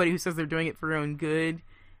think anybody who says they're doing it for their own good,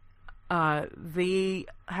 they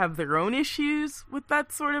have their own issues with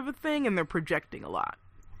that sort of a thing, and they're projecting a lot.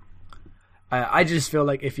 I just feel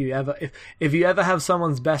like if you ever have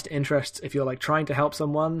someone's best interests, if you're, like, trying to help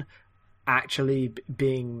someone, actually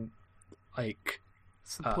being, like...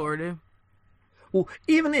 supportive. Well,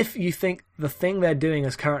 even if you think the thing they're doing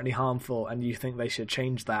is currently harmful and you think they should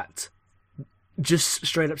change that, just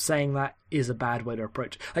straight up saying that is a bad way to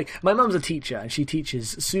approach it. Like, my mum's a teacher, and she teaches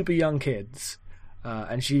super young kids,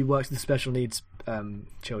 and she works with special needs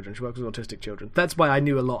children. She works with autistic children. That's why I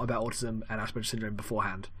knew a lot about autism and Asperger's syndrome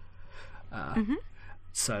beforehand.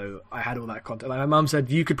 So I had all that content. Like, my mum said,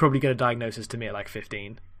 you could probably get a diagnosis to me at, like,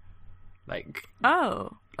 15. Like,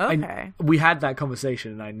 oh, okay. We had that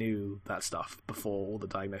conversation, and I knew that stuff before all the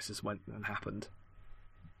diagnosis went and happened.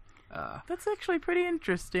 That's actually pretty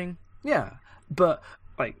interesting. Yeah, but,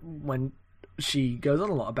 like, when she goes on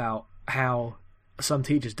a lot about how some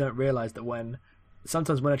teachers don't realize that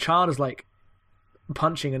sometimes when a child is, like,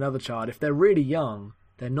 punching another child, if they're really young,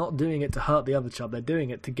 they're not doing it to hurt the other child. They're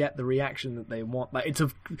doing it to get the reaction that they want. Like, it's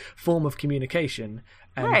a form of communication.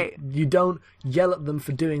 And right. You don't yell at them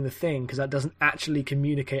for doing the thing, because that doesn't actually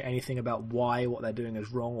communicate anything about why what they're doing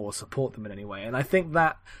is wrong or support them in any way. And I think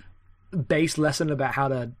that base lesson about how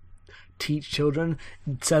to teach children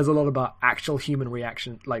says a lot about actual human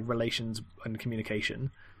reaction, like relations and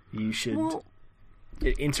communication. You should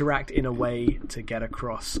interact in a way to get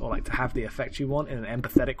across, or, like, to have the effect you want in an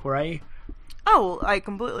empathetic way. Oh, I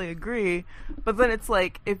completely agree. But then it's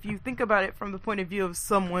like, if you think about it from the point of view of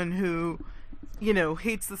someone who, you know,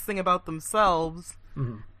 hates this thing about themselves,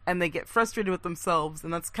 and they get frustrated with themselves,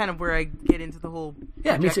 and that's kind of where I get into the whole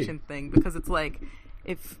projection thing, because it's like,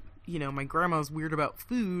 if, you know, my grandma's weird about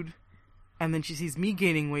food, and then she sees me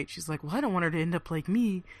gaining weight, she's like, well, I don't want her to end up like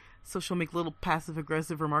me, so she'll make little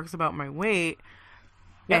passive-aggressive remarks about my weight,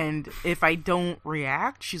 and if I don't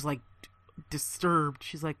react, she's like, disturbed.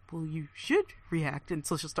 She's like, well, you should react. And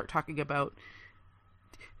so she'll start talking about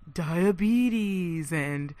diabetes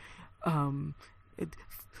and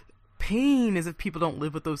pain, as if people don't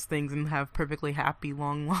live with those things and have perfectly happy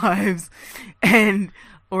long lives, and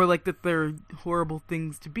or like that they're horrible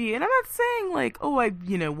things to be. And I'm not saying like, oh, I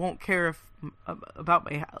won't care about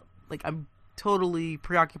my health. Like, I'm totally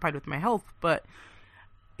preoccupied with my health, but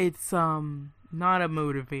it's not a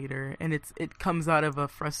motivator, and it comes out of a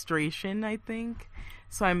frustration, I think.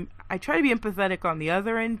 So I try to be empathetic on the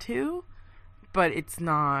other end too, but it's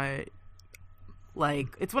not,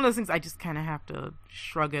 like, it's one of those things I just kind of have to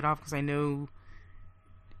shrug it off, because I know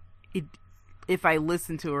it, if I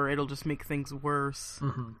listen to her, it'll just make things worse.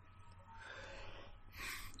 Mm-hmm.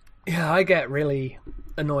 Yeah, I get really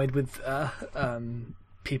annoyed with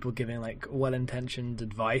people giving, like, well-intentioned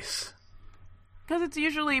advice. Because it's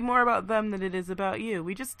usually more about them than it is about you.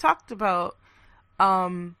 We just talked about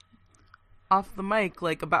off the mic,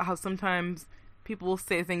 like, about how sometimes people will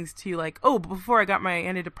say things to you like, oh, before I got my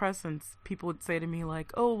antidepressants, people would say to me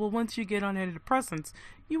like, oh, well, once you get on antidepressants,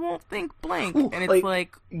 you won't think blank. Ooh, and it's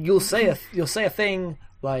like you'll say a thing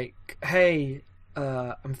like, hey,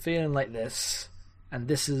 I'm feeling like this, and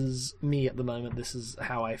this is me at the moment, this is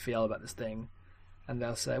how I feel about this thing. And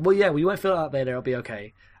they'll say, well, yeah, you won't feel like that later, it'll be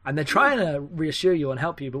okay. And they're trying to reassure you and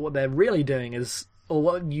help you, but what they're really doing is, or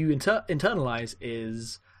what you internalize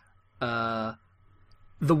is,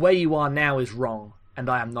 the way you are now is wrong, and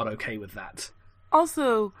I am not okay with that.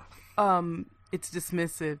 Also, it's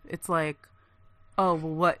dismissive. It's like, oh,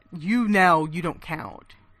 well, what, you don't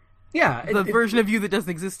count. Yeah. The version of you that doesn't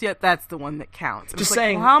exist yet, that's the one that counts. Just like,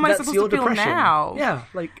 saying, well, how am I that's supposed your to feel depression. now? Yeah,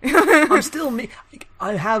 like, I'm still me. Like,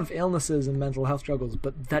 I have illnesses and mental health struggles,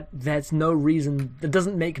 but that's no reason, that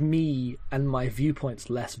doesn't make me and my viewpoints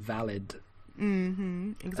less valid.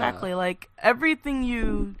 Mm-hmm. Exactly. Like, everything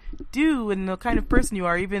you do and the kind of person you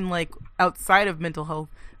are, even like outside of mental health,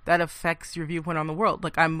 that affects your viewpoint on the world.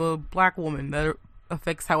 Like, I'm a black woman, that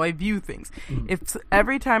affects how I view things. If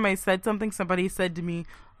every time I said something, somebody said to me,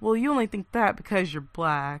 well, you only think that because you're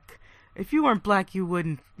black. If you weren't black, you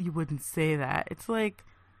wouldn't say that. It's like,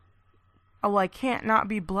 oh, I can't not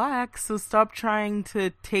be black, so stop trying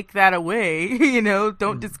to take that away.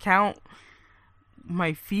 Don't discount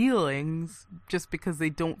my feelings just because they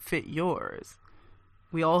don't fit yours.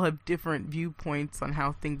 We all have different viewpoints on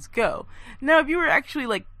how things go. Now, if you were actually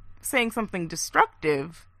like saying something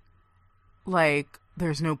destructive, like,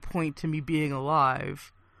 there's no point to me being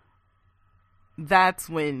alive, that's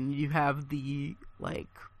when you have the, like,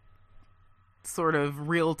 sort of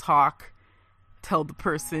real talk, tell the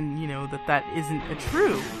person, that isn't a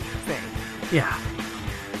true thing. Yeah.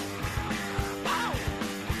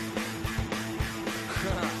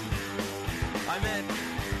 I meant,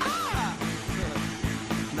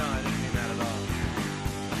 no, I didn't mean that at all.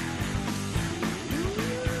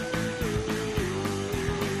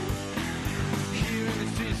 Here in the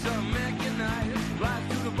streets of American, right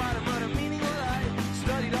to the bottom of the meaning of life.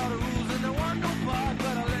 Studied all the rules and there was no part,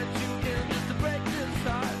 but I let you in just to break this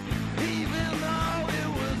heart. Even though it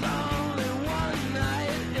was only one night,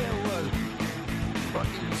 it was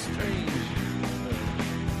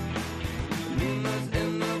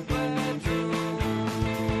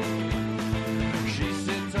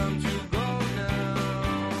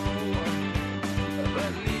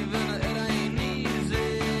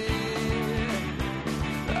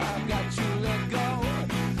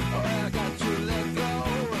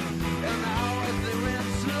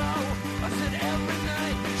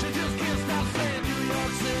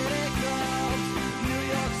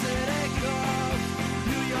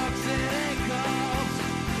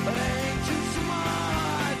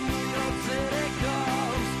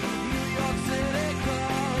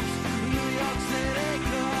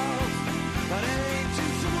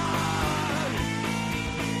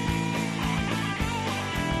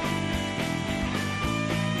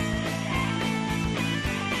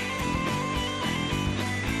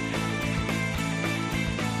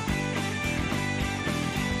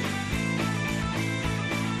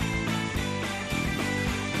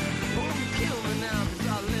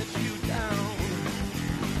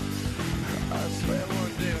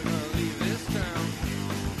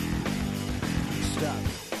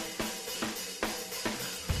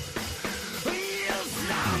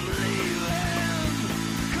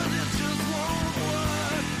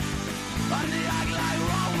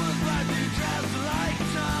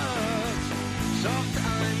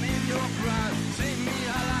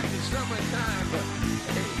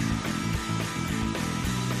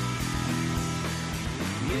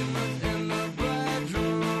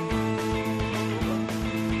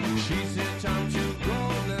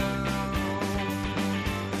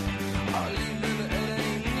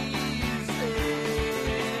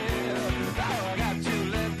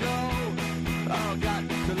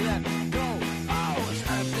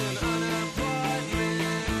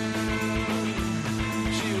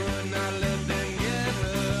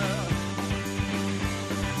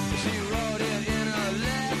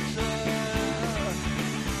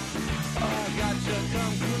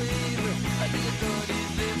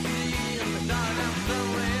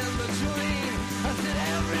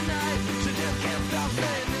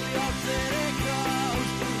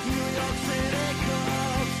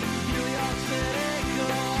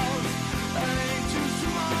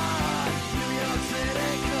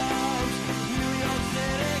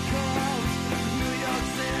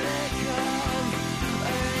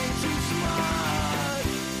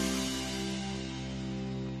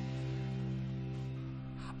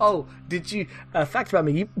Oh, did you? Fact about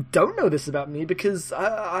me: you don't know this about me because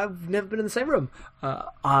I've never been in the same room.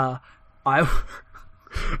 I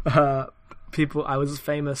was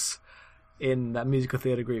famous in that musical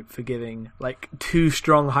theatre group for giving like 2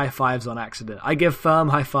 strong high fives on accident. I give firm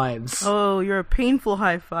high fives. Oh, you're a painful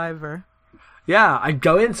high fiver. Yeah, I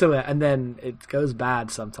go into it and then it goes bad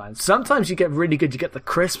sometimes. Sometimes you get really good. You get the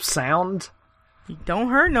crisp sound. You don't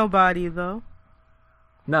hurt nobody though.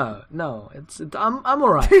 No, I'm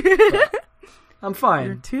all right. I'm fine.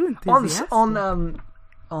 You're too enthusiastic.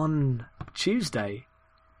 On Tuesday,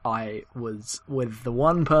 I was with the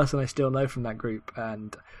one person I still know from that group,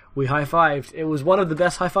 and we high-fived. It was one of the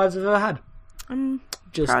best high-fives I've ever had. I'm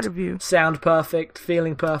Just proud of you. Sound perfect,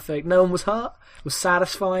 feeling perfect. No one was hurt. It was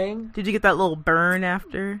satisfying. Did you get that little burn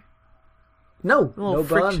after? No, A little no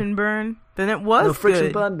friction burn? Then it was no friction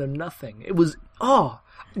good. burn, no nothing. It was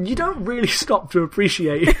you don't really stop to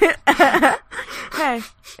appreciate. Hey,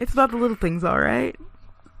 it's about the little things, all right?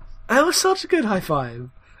 It was such a good high five,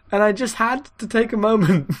 and I just had to take a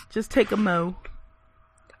moment. Just take a mo.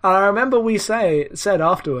 And I remember we said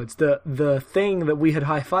afterwards that the thing that we had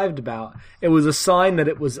high-fived about, it was a sign that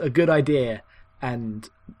it was a good idea, and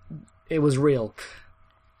it was real.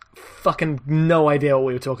 Fucking no idea what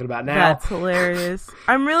we were talking about now. That's hilarious.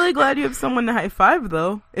 I'm really glad you have someone to high five,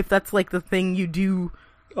 though, if that's like the thing you do.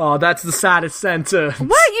 Oh, that's the saddest sentence.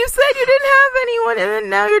 What? You said you didn't have anyone, and then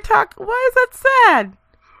now you're talking. Why is that sad?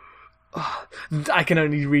 I can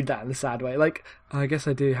only read that in a sad way. Like, I guess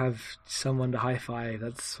I do have someone to high five.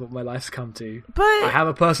 That's what my life's come to. But I have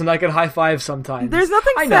a person I can high five sometimes. there's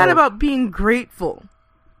nothing sad about being grateful.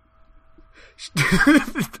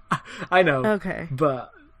 I know. Okay.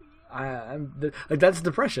 But that's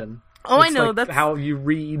depression. Oh, It's I know. like That's how you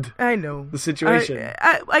read I know the situation.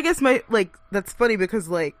 I guess that's funny because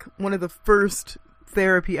like one of the first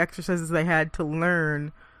therapy exercises I had to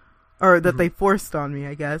learn, or that they forced on me,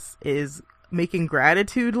 I guess, is making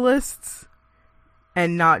gratitude lists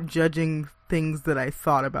and not judging things that I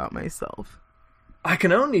thought about myself. I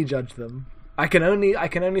can only judge them. I can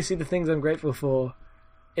only see the things I'm grateful for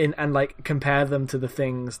and like compare them to the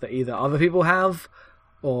things that either other people have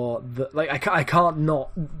or I can't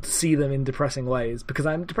not see them in depressing ways because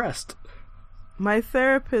I'm depressed. My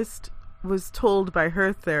therapist was told by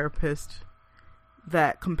her therapist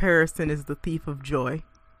that comparison is the thief of joy.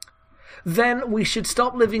 Then we should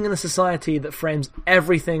stop living in a society that frames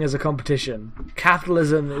everything as a competition.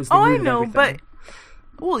 Capitalism is the root of everything.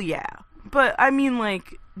 But I mean,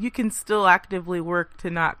 like, you can still actively work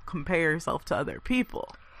to not compare yourself to other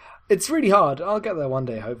people. It's really hard. I'll get there one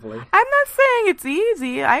day, hopefully. I'm not saying it's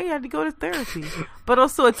easy. I had to go to therapy. But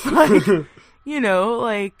also it's like,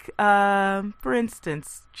 for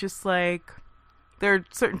instance, just like, there are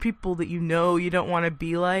certain people that you don't want to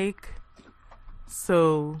be like.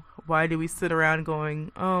 So why do we sit around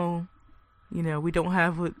going, we don't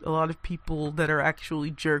have what a lot of people that are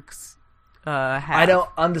actually jerks have. I don't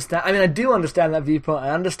understand. I mean, I do understand that viewpoint.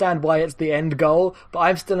 I understand why it's the end goal, but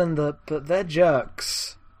I'm still in but they're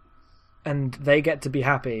jerks. And they get to be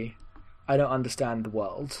happy. I don't understand the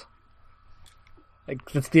world.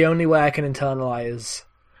 Like, that's the only way I can internalize.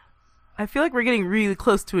 I feel like we're getting really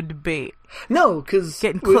close to a debate. No, because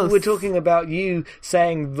we're talking about you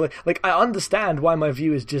saying, like, I understand why my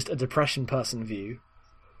view is just a depression person view.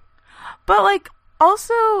 But, like,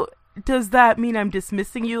 also, does that mean I'm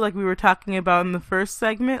dismissing you like we were talking about in the first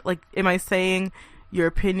segment? Like, am I saying your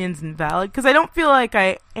opinion's invalid? Because I don't feel like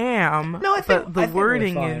I am. No, I think but the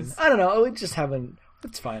wording is. I don't know. We just haven't.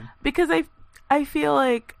 It's fine. Because I feel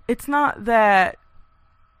like it's not that.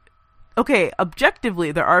 Okay,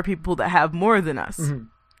 objectively, there are people that have more than us.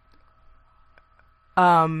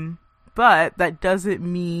 Mm-hmm. But that doesn't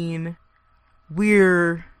mean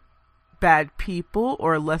we're bad people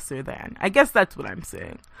or lesser than. I guess that's what I'm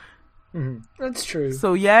saying. Mm-hmm. That's true.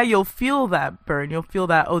 So yeah, you'll feel that burn. You'll feel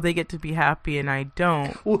that, they get to be happy and I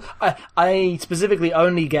don't. Well, I specifically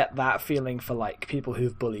only get that feeling for, like, people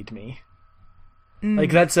who've bullied me.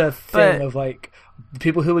 Like, that's a thing of, like,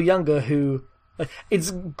 people who are younger who... Like,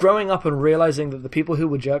 it's growing up and realizing that the people who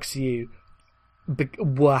were jerks to you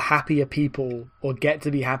were happier people or get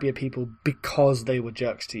to be happier people because they were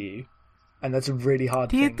jerks to you. And that's a really hard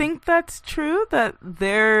thing. Do you think that's true? That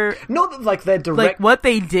they're... Not that, like, they're direct... Like, what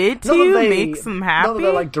they did to you makes them happy? Not that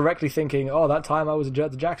they're, like, directly thinking, that time I was a jerk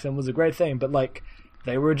to Jackson was a great thing, but, like,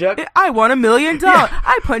 They were a jerk. I won $1 million.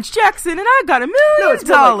 I punched Jackson and I got $1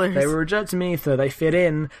 million. Like, they were a jerk to me, so they fit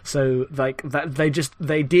in. So like that,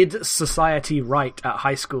 they did society right at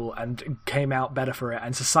high school and came out better for it.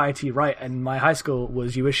 And society right in my high school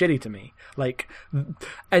was you were shitty to me. Like,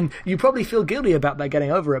 and you probably feel guilty about that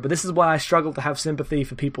getting over it. But this is why I struggle to have sympathy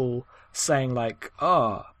for people saying like,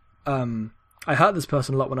 I hurt this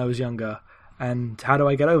person a lot when I was younger, and how do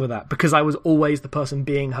I get over that? Because I was always the person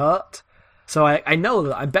being hurt. So I know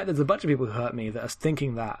that I bet there's a bunch of people who hurt me that are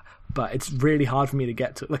thinking that, but it's really hard for me to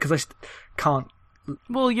get to, because I can't.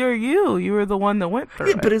 Well, you were the one that went through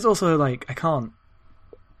it. But it's also like, I can't.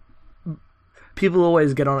 People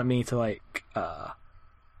always get on at me to like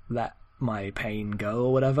let my pain go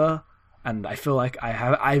or whatever, and I feel like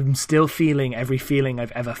I'm still feeling every feeling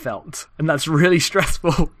I've ever felt, and that's really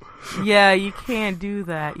stressful. Yeah, you can't do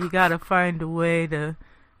that. You gotta find a way to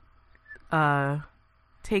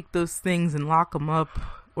take those things and lock them up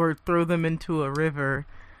or throw them into a river.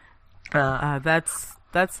 That's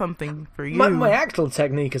something for you. My actual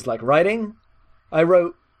technique is like writing.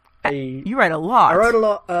 You write a lot. I wrote a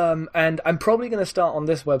lot, and I'm probably going to start on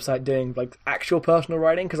this website doing like actual personal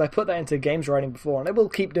writing, because I put that into games writing before, and I will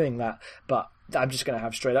keep doing that. But I'm just going to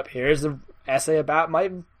have straight up, here's the essay about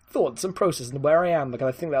my thoughts and process and where I am, because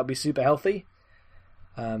I think that would be super healthy.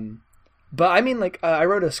 But I mean, like, I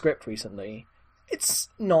wrote a script recently. It's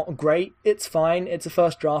not great. It's fine. It's a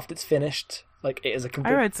first draft. It's finished. Like, it is a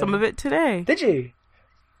complete I read some of it today. Did you?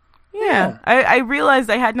 Yeah. I realized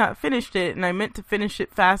I had not finished it, and I meant to finish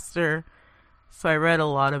it faster, so I read a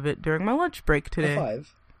lot of it during my lunch break today. High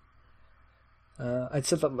five. I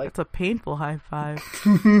said that like... That's a painful high five.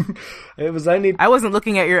 It was only... I wasn't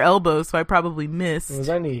looking at your elbow, so I probably missed. It was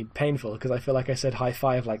only painful, because I feel like I said high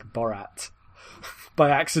five like Borat. By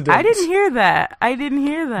accident. I didn't hear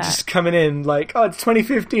that. Just coming in like, oh, it's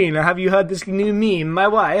 2015. Have you heard this new meme? My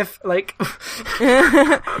wife, like...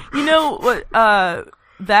 You know what,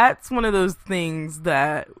 that's one of those things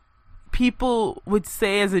that people would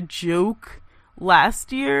say as a joke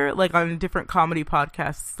last year, like on different comedy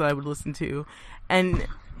podcasts that I would listen to, and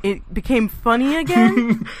it became funny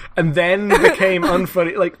again. And then became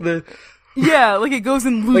unfunny, like the... Yeah, like it goes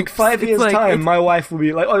in loops. Like 5 years' time, my wife will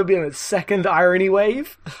be like, it'll be on its second irony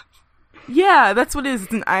wave. Yeah, that's what it is.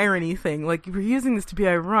 It's an irony thing. Like, we're using this to be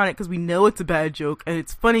ironic because we know it's a bad joke, and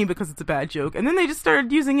it's funny because it's a bad joke. And then they just started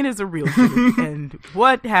using it as a real joke. And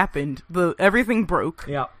what happened? Everything broke.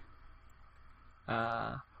 Yeah.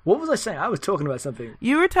 What was I saying? I was talking about something.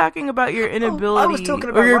 You were talking about your inability. I was talking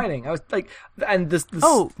about writing. I was like, and this.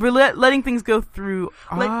 Letting things go through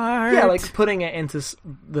art. Yeah, like putting it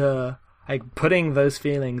into like putting those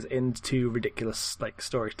feelings into ridiculous like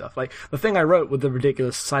story stuff. Like the thing I wrote with the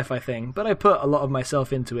ridiculous sci-fi thing, but I put a lot of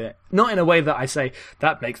myself into it. Not in a way that I say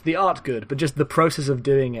that makes the art good, but just the process of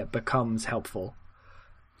doing it becomes helpful.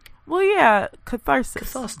 Well, yeah,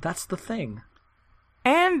 catharsis. That's the thing.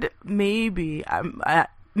 And maybe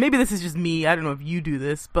maybe this is just me. I don't know if you do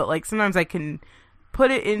this, but like sometimes I can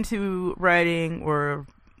put it into writing or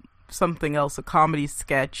something else, a comedy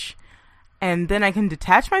sketch, and then I can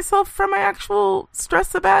detach myself from my actual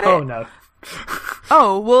stress about it. Oh, no.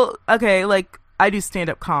 Oh, well, okay, like, I do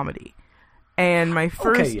stand-up comedy. And my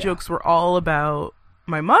first jokes were all about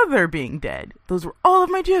my mother being dead. Those were all of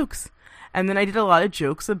my jokes. And then I did a lot of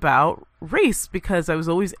jokes about race, because I was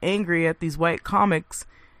always angry at these white comics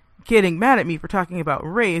getting mad at me for talking about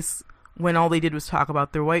race when all they did was talk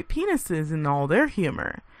about their white penises and all their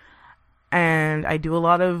humor. And I do a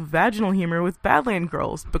lot of vaginal humor with Badland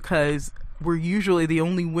Girls, because we're usually the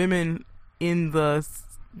only women in the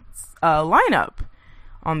lineup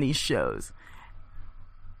on these shows.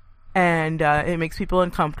 And it makes people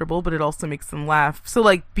uncomfortable, but it also makes them laugh. So,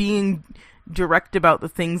 like, being direct about the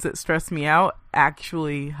things that stress me out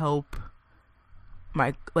actually help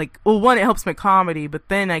my, like, well, one, it helps my comedy, but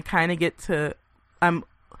then I kind of get to, I'm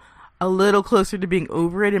a little closer to being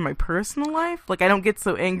over it in my personal life. Like, I don't get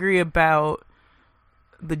so angry about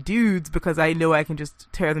the dudes because I know I can just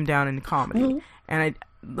tear them down in comedy. Mm-hmm. And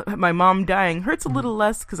my mom dying hurts a little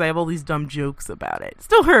less because I have all these dumb jokes about it.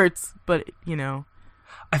 Still hurts, but, you know,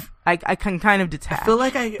 I can kind of detach. I feel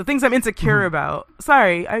like the things I'm insecure about.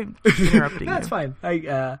 Sorry, I'm interrupting you. That's fine.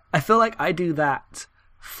 I feel like I do that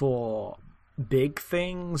for big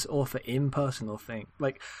things or for impersonal things.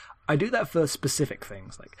 Like, I do that for specific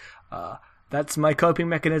things. Like, that's my coping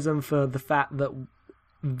mechanism for the fact that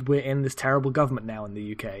we're in this terrible government now in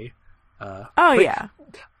the UK. Yeah.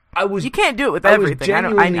 You can't do it with everything. I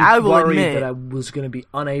was genuinely worried that I was going to be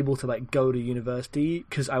unable to like go to university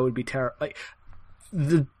because I would be like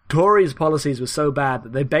the Tories' policies were so bad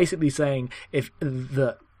that they're basically saying if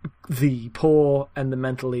the the poor and the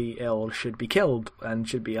mentally ill should be killed and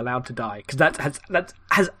should be allowed to die, because that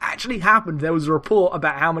has actually happened. There was a report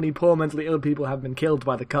about how many poor mentally ill people have been killed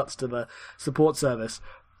by the cuts to the support service,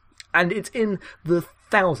 and it's in the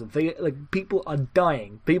thousands. People are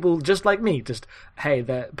dying. People just like me, hey,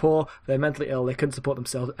 they're poor, they're mentally ill, they couldn't support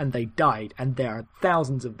themselves, and they died, and there are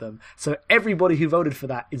thousands of them. So everybody who voted for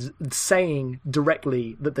that is saying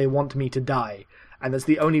directly that they want me to die, and that's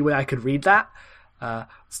the only way I could read that.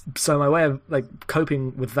 So my way of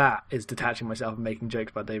coping with that is detaching myself and making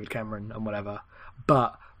jokes about David Cameron and whatever.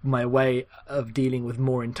 But my way of dealing with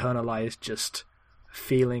more internalized just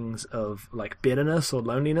feelings of bitterness or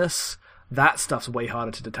loneliness, that stuff's way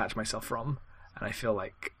harder to detach myself from. And I feel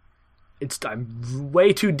like I'm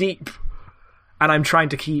way too deep, and I'm trying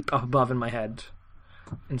to keep up above in my head.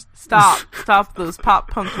 Stop those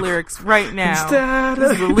pop punk lyrics right now.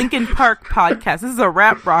 This is a Linkin Park podcast. This is a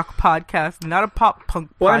rap rock podcast, not a pop punk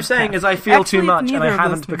podcast. What I'm saying is I feel too much, and I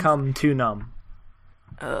haven't become too numb.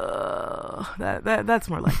 That's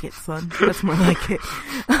more like it, son. That's more like it.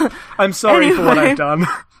 I'm sorry for what I've done.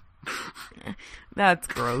 That's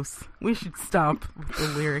gross. We should stop with the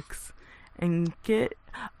lyrics and get...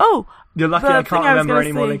 Oh! You're lucky I can't remember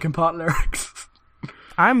any more Linkin Park lyrics.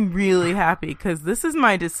 I'm really happy because this is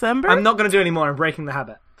my December. I'm not going to do any more. I'm breaking the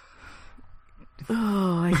habit.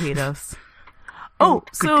 Oh, I hate us. Oh,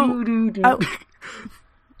 so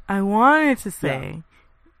I wanted to say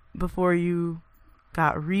before you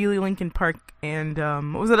got really Linkin Park and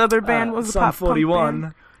what was that other band? What was the pop punk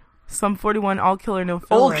band? Sum 41, All Killer No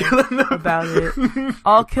Filler. All Killer No about it.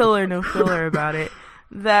 All Killer No Filler about it.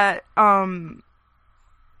 That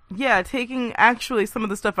taking actually some of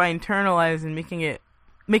the stuff I internalized and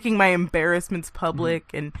making my embarrassments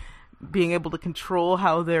public and being able to control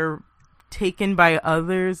how they're taken by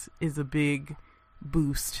others is a big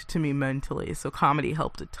boost to me mentally. So comedy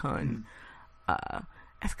helped a ton.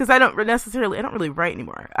 It's because I don't really write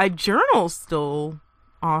anymore. I journal still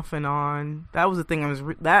off and on. That was the thing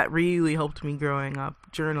that really helped me growing up,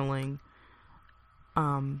 journaling.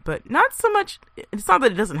 But not so much. It's not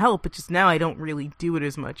that it doesn't help. It's just now I don't really do it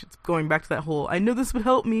as much. It's going back to that whole, I know this would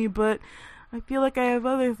help me, but I feel like I have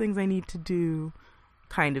other things I need to do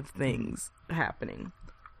kind of things happening.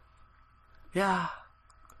 Yeah.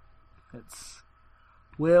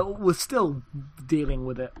 We're still dealing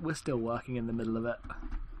with it. We're still working in the middle of it.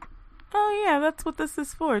 Oh yeah, that's what this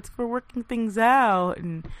is for. It's for working things out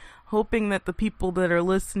and hoping that the people that are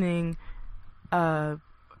listening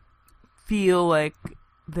feel like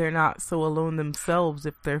they're not so alone themselves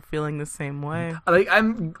if they're feeling the same way.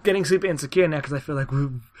 I'm getting super insecure now because I feel like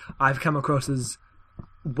I've come across as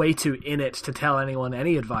way too in it to tell anyone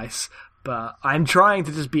any advice, but I'm trying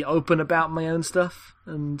to just be open about my own stuff,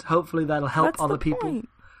 and hopefully that'll help That's other the people. Point.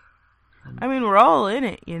 I mean, we're all in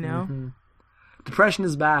it, you know? Mm-hmm. Depression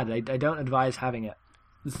is bad. I don't advise having it.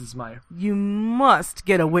 This is You must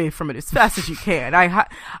get away from it as fast as you can.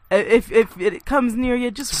 If it comes near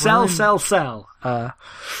you, just sell.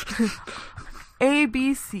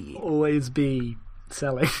 ABC. Always be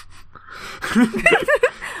selling.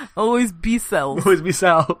 Always be sells. Always be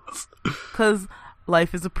sells. Because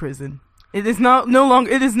life is a prison. It is no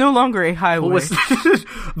longer a highway.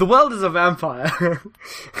 The world is a vampire.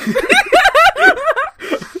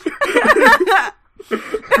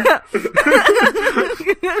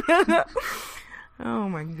 Oh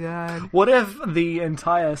my god. What if the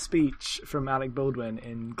entire speech from Alec Baldwin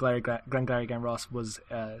in Glengarry Glen Ross was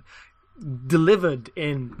delivered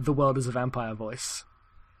in The World is a Vampire voice?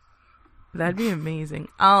 That'd be amazing.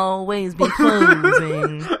 Always be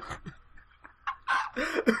closing.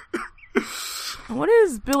 What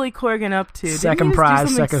is Billy Corgan up to? Second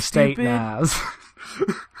prize, second state Naz.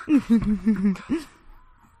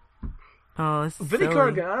 Oh, Billy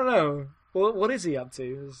Corgan, I don't know. What is he up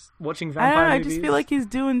to? Is watching vampire movies? I just feel like he's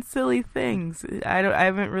doing silly things. I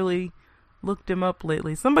haven't really looked him up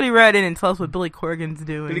lately. Somebody write in and tell us what Billy Corgan's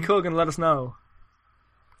doing. Billy Corgan, let us know.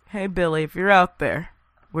 Hey Billy, if you're out there,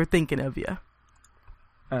 we're thinking of you.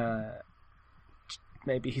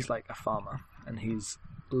 Maybe he's like a farmer and he's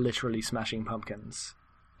literally smashing pumpkins,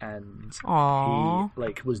 and Aww.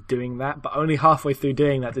 he was doing that, but only halfway through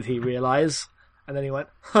doing that did he realize, and then he went,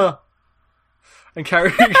 huh, and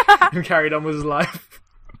carried on with his life.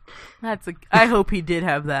 I hope he did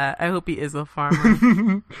have that. I hope he is a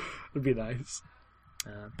farmer. Would be nice.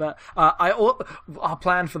 But our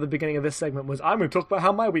plan for the beginning of this segment was I'm going to talk about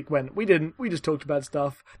how my week went. We didn't. We just talked about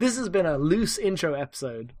stuff. This has been a loose intro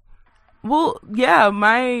episode. Well, yeah,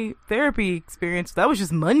 my therapy experience, that was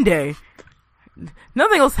just Monday.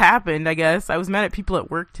 nothing else happened, I guess. I was mad at people at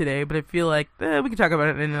work today, but I feel like we can talk about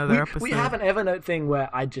it in another episode. We have an Evernote thing where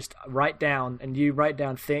I just write down, and you write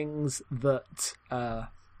down things that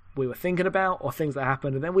we were thinking about or things that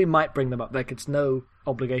happened, and then we might bring them up. Like, it's no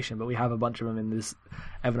obligation, but we have a bunch of them in this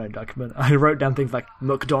Evernote document. I wrote down things like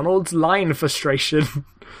McDonald's line frustration.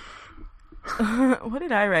 What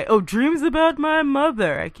did I write? Oh, dreams about my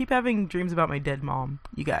mother. I keep having dreams about my dead mom,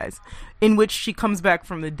 you guys, in which she comes back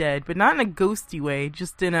from the dead, but not in a ghosty way,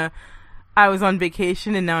 just in a I was on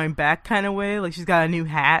vacation and now I'm back kind of way. Like, she's got a new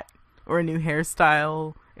hat or a new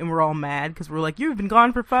hairstyle, and we're all mad because we're like, you've been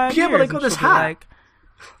gone for 5 years. Yeah, but I got this hat. Like,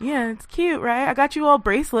 yeah, it's cute, right? I got you all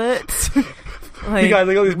bracelets. Like, you guys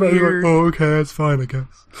got these bracelets. Like, oh, okay, it's fine, I guess.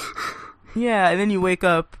 Yeah, and then you wake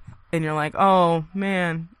up and you're like, oh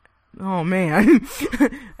man,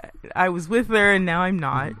 I was with her and now I'm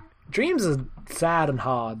not. Dreams are sad and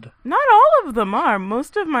hard. Not all of them are.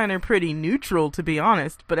 Most of mine are pretty neutral, to be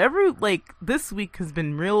honest. But this week has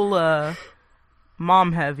been real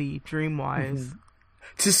mom heavy, dream wise. Mm-hmm.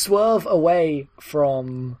 To swerve away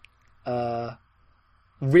from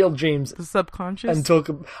real dreams, the subconscious, and talk.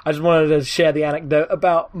 I just wanted to share the anecdote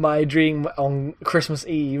about my dream on Christmas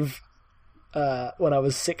Eve when I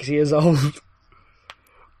was 6 years old.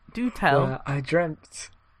 Do tell. I dreamt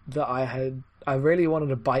that I really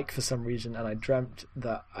wanted a bike for some reason, and I dreamt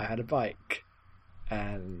that I had a bike.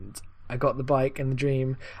 And I got the bike in the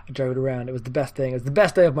dream, I drove it around, it was the best thing, it was the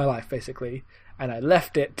best day of my life, basically. And I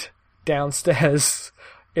left it downstairs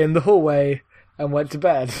in the hallway and went to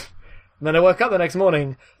bed. And then I woke up the next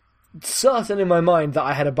morning, certain in my mind that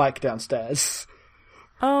I had a bike downstairs.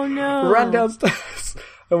 Oh no. Ran downstairs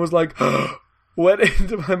and was like, went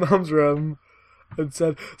into my mum's room, and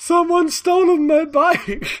said, someone's stolen my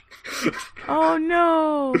bike! Oh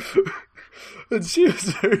no! And she was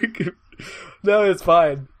very good. No, it's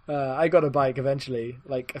fine. I got a bike eventually,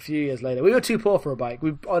 like a few years later. We were too poor for a bike.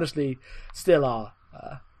 We honestly still are.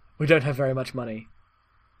 We don't have very much money.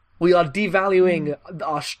 We are devaluing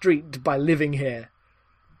our street by living here.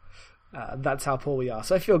 That's how poor we are.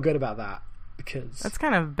 So I feel good about that. Because that's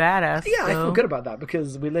kind of badass. Yeah, I feel good about that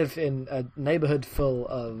because we live in a neighborhood full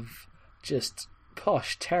of just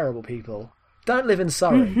posh, terrible people. Don't live in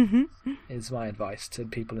Surrey, is my advice to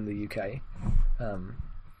people in the UK.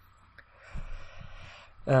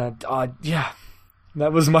 Yeah,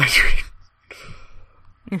 that was my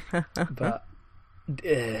dream. But,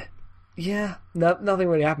 yeah, nothing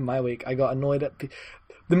really happened my week. I got annoyed at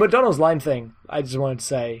the McDonald's line thing. I just wanted to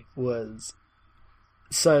say was,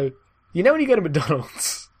 so, you know when you go to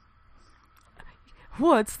McDonald's?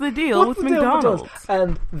 What's the deal with McDonald's?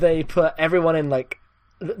 And they put everyone in, like,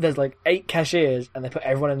 there's like 8 cashiers, and they put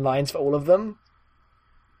everyone in lines for all of them.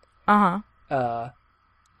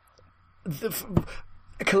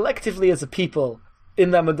 Collectively as a people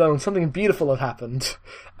in that McDonald's, something beautiful had happened,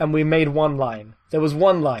 and we made one line. There was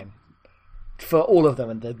one line for all of them,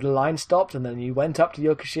 and the line stopped, and then you went up to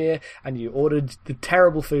your cashier, and you ordered the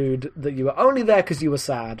terrible food that you were only there because you were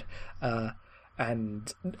sad.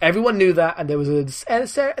 And everyone knew that, and there was a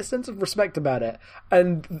sense of respect about it.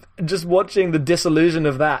 And just watching the disillusion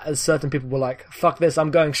of that, as certain people were like, fuck this, I'm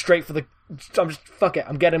going straight for fuck it,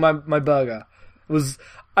 I'm getting my burger.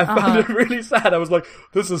 I found it really sad. I was like,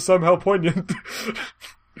 this is somehow poignant.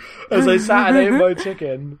 As I sat and ate my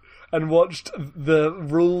chicken and watched the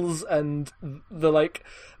rules and the, like,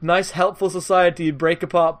 nice, helpful society break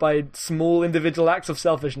apart by small individual acts of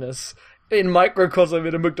selfishness. In microcosm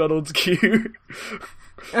in a McDonald's queue.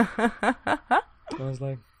 I was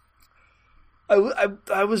like,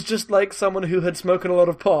 I was just like someone who had smoked a lot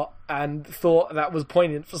of pot and thought that was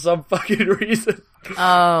poignant for some fucking reason.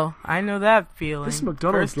 Oh, I know that feeling. This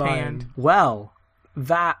McDonald's line. Well,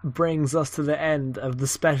 that brings us to the end of the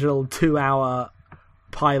special 2-hour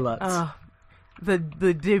pilot. The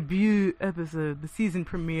debut episode, the season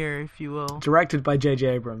premiere, if you will. Directed by J.J.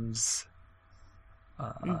 Abrams.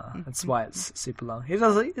 That's why it's super long.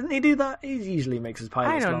 Doesn't he do that? He usually makes his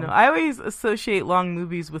pilots long. I don't know. I always associate long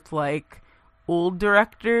movies with, like, old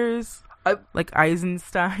directors, like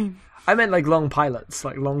Eisenstein. I meant, like, long pilots,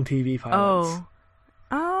 like long TV pilots.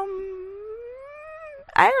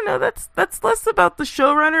 I don't know. That's less about the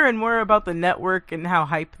showrunner and more about the network and how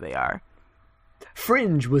hype they are.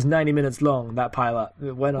 Fringe was 90 minutes long, that pilot.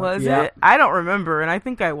 Was it? I don't remember, and I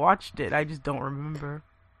think I watched it. I just don't remember.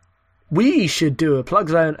 We should do a plug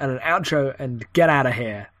zone and an outro and get out of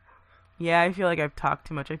here. Yeah, I feel like I've talked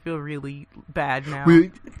too much. I feel really bad now.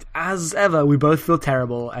 As ever, we both feel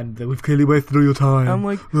terrible, and we've clearly wasted all your time. I'm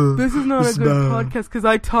like, this is not a good podcast because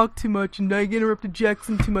I talk too much and I interrupted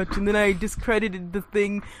Jackson too much, and then I discredited the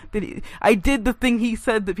thing that I did the thing he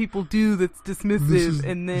said that people do that's dismissive,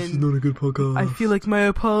 and then this is not a good podcast. I feel like my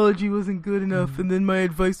apology wasn't good enough, and then my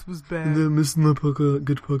advice was bad. And then this is not a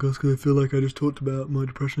good podcast because I feel like I just talked about my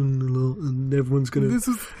depression a lot, and everyone's gonna. This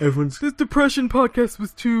depression podcast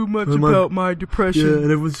was too much about my depression. Yeah,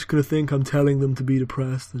 and everyone's just gonna think I'm telling them to be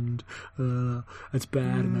depressed, and it's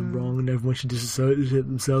bad, and I'm wrong, and everyone should disassociate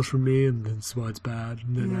themselves from me, and that's why it's bad.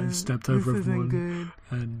 And then I stepped over everyone. Good.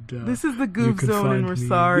 And this is the goof zone, and we're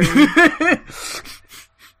sorry.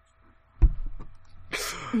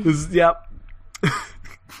 Yep.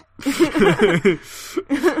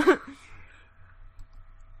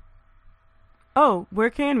 Oh, where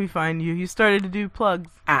can we find you? You started to do plugs.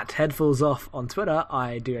 At Headfulls on Twitter,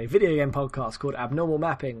 I do a video game podcast called Abnormal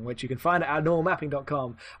Mapping, which you can find at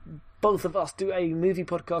abnormalmapping.com. Both of us do a movie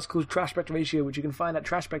podcast called Trash Spectre Ratio, which you can find at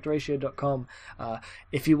trashspectreratio.com.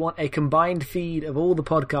 If you want a combined feed of all the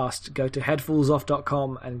podcasts, go to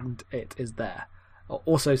headfullsoff.com and it is there.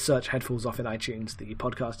 Also search Headfulls Off in iTunes. The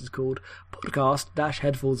podcast is called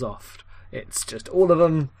Podcast-Headfulls Off. It's just all of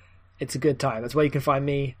them. It's a good time. That's where you can find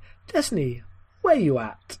me. Destiny, where you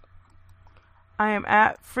at? I am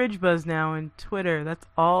at FridgeBuzz now on Twitter. That's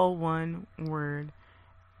all one word.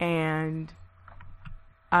 And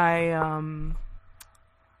I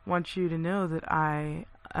want you to know that I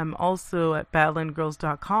am also at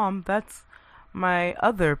badlandgirls.com. That's my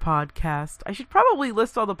other podcast. I should probably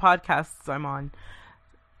list all the podcasts I'm on.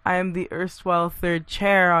 I am the erstwhile third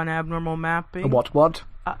chair on Abnormal Mapping. What?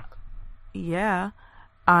 Yeah.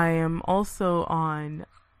 I am also on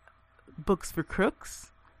Books for Crooks.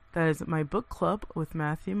 That is my book club with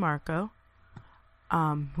Matthew Marco,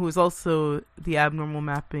 who is also the Abnormal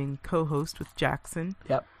Mapping co-host with Jackson.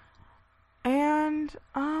 Yep. And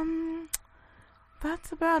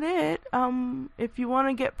that's about it. If you want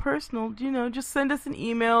to get personal, just send us an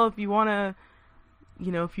email if you want to,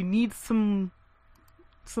 if you need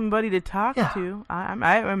somebody to talk to.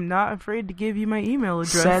 I'm not afraid to give you my email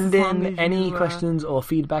address. Send in any questions or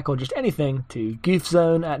feedback or just anything to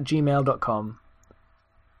goofzone@gmail.com.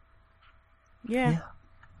 Yeah.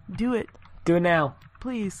 Do it. Do it now.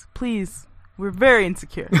 Please. We're very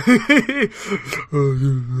insecure. Yeah. It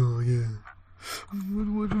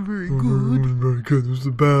wasn't very good. It wasn't very good. It was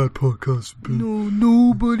a bad podcast. No,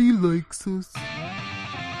 nobody likes us.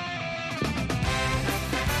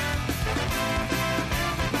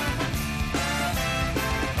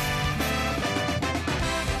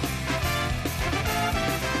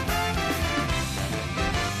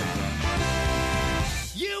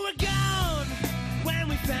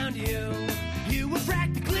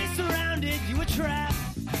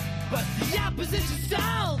 But the opposition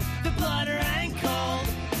stalled. The blotter ain't cold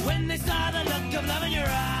when they saw the look of love in your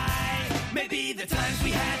eye. Maybe the times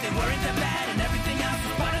we had, they weren't that bad, and everything else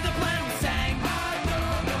was part of the plan. We sang, I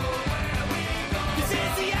don't know where we go. This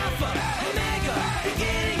is the alpha, omega,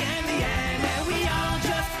 beginning and the end, and we all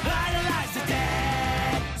just idolize the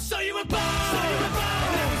dead. So you were born,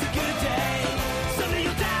 and it was a good day. Someday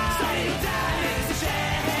you'll die, and it's a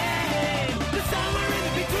shame. But somewhere in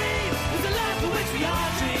between was a life for which we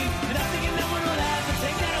all dream. Nothing and no one will ever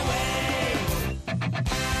take that away.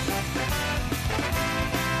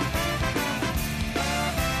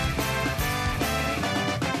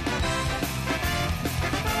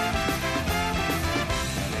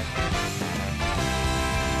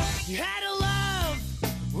 You had a love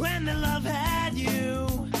when the love had you,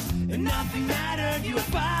 and nothing mattered, you were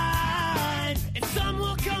fine. And some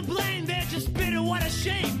will complain, they're just bitter, what a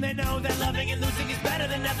shame. They know that loving and losing is better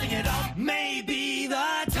than nothing at all.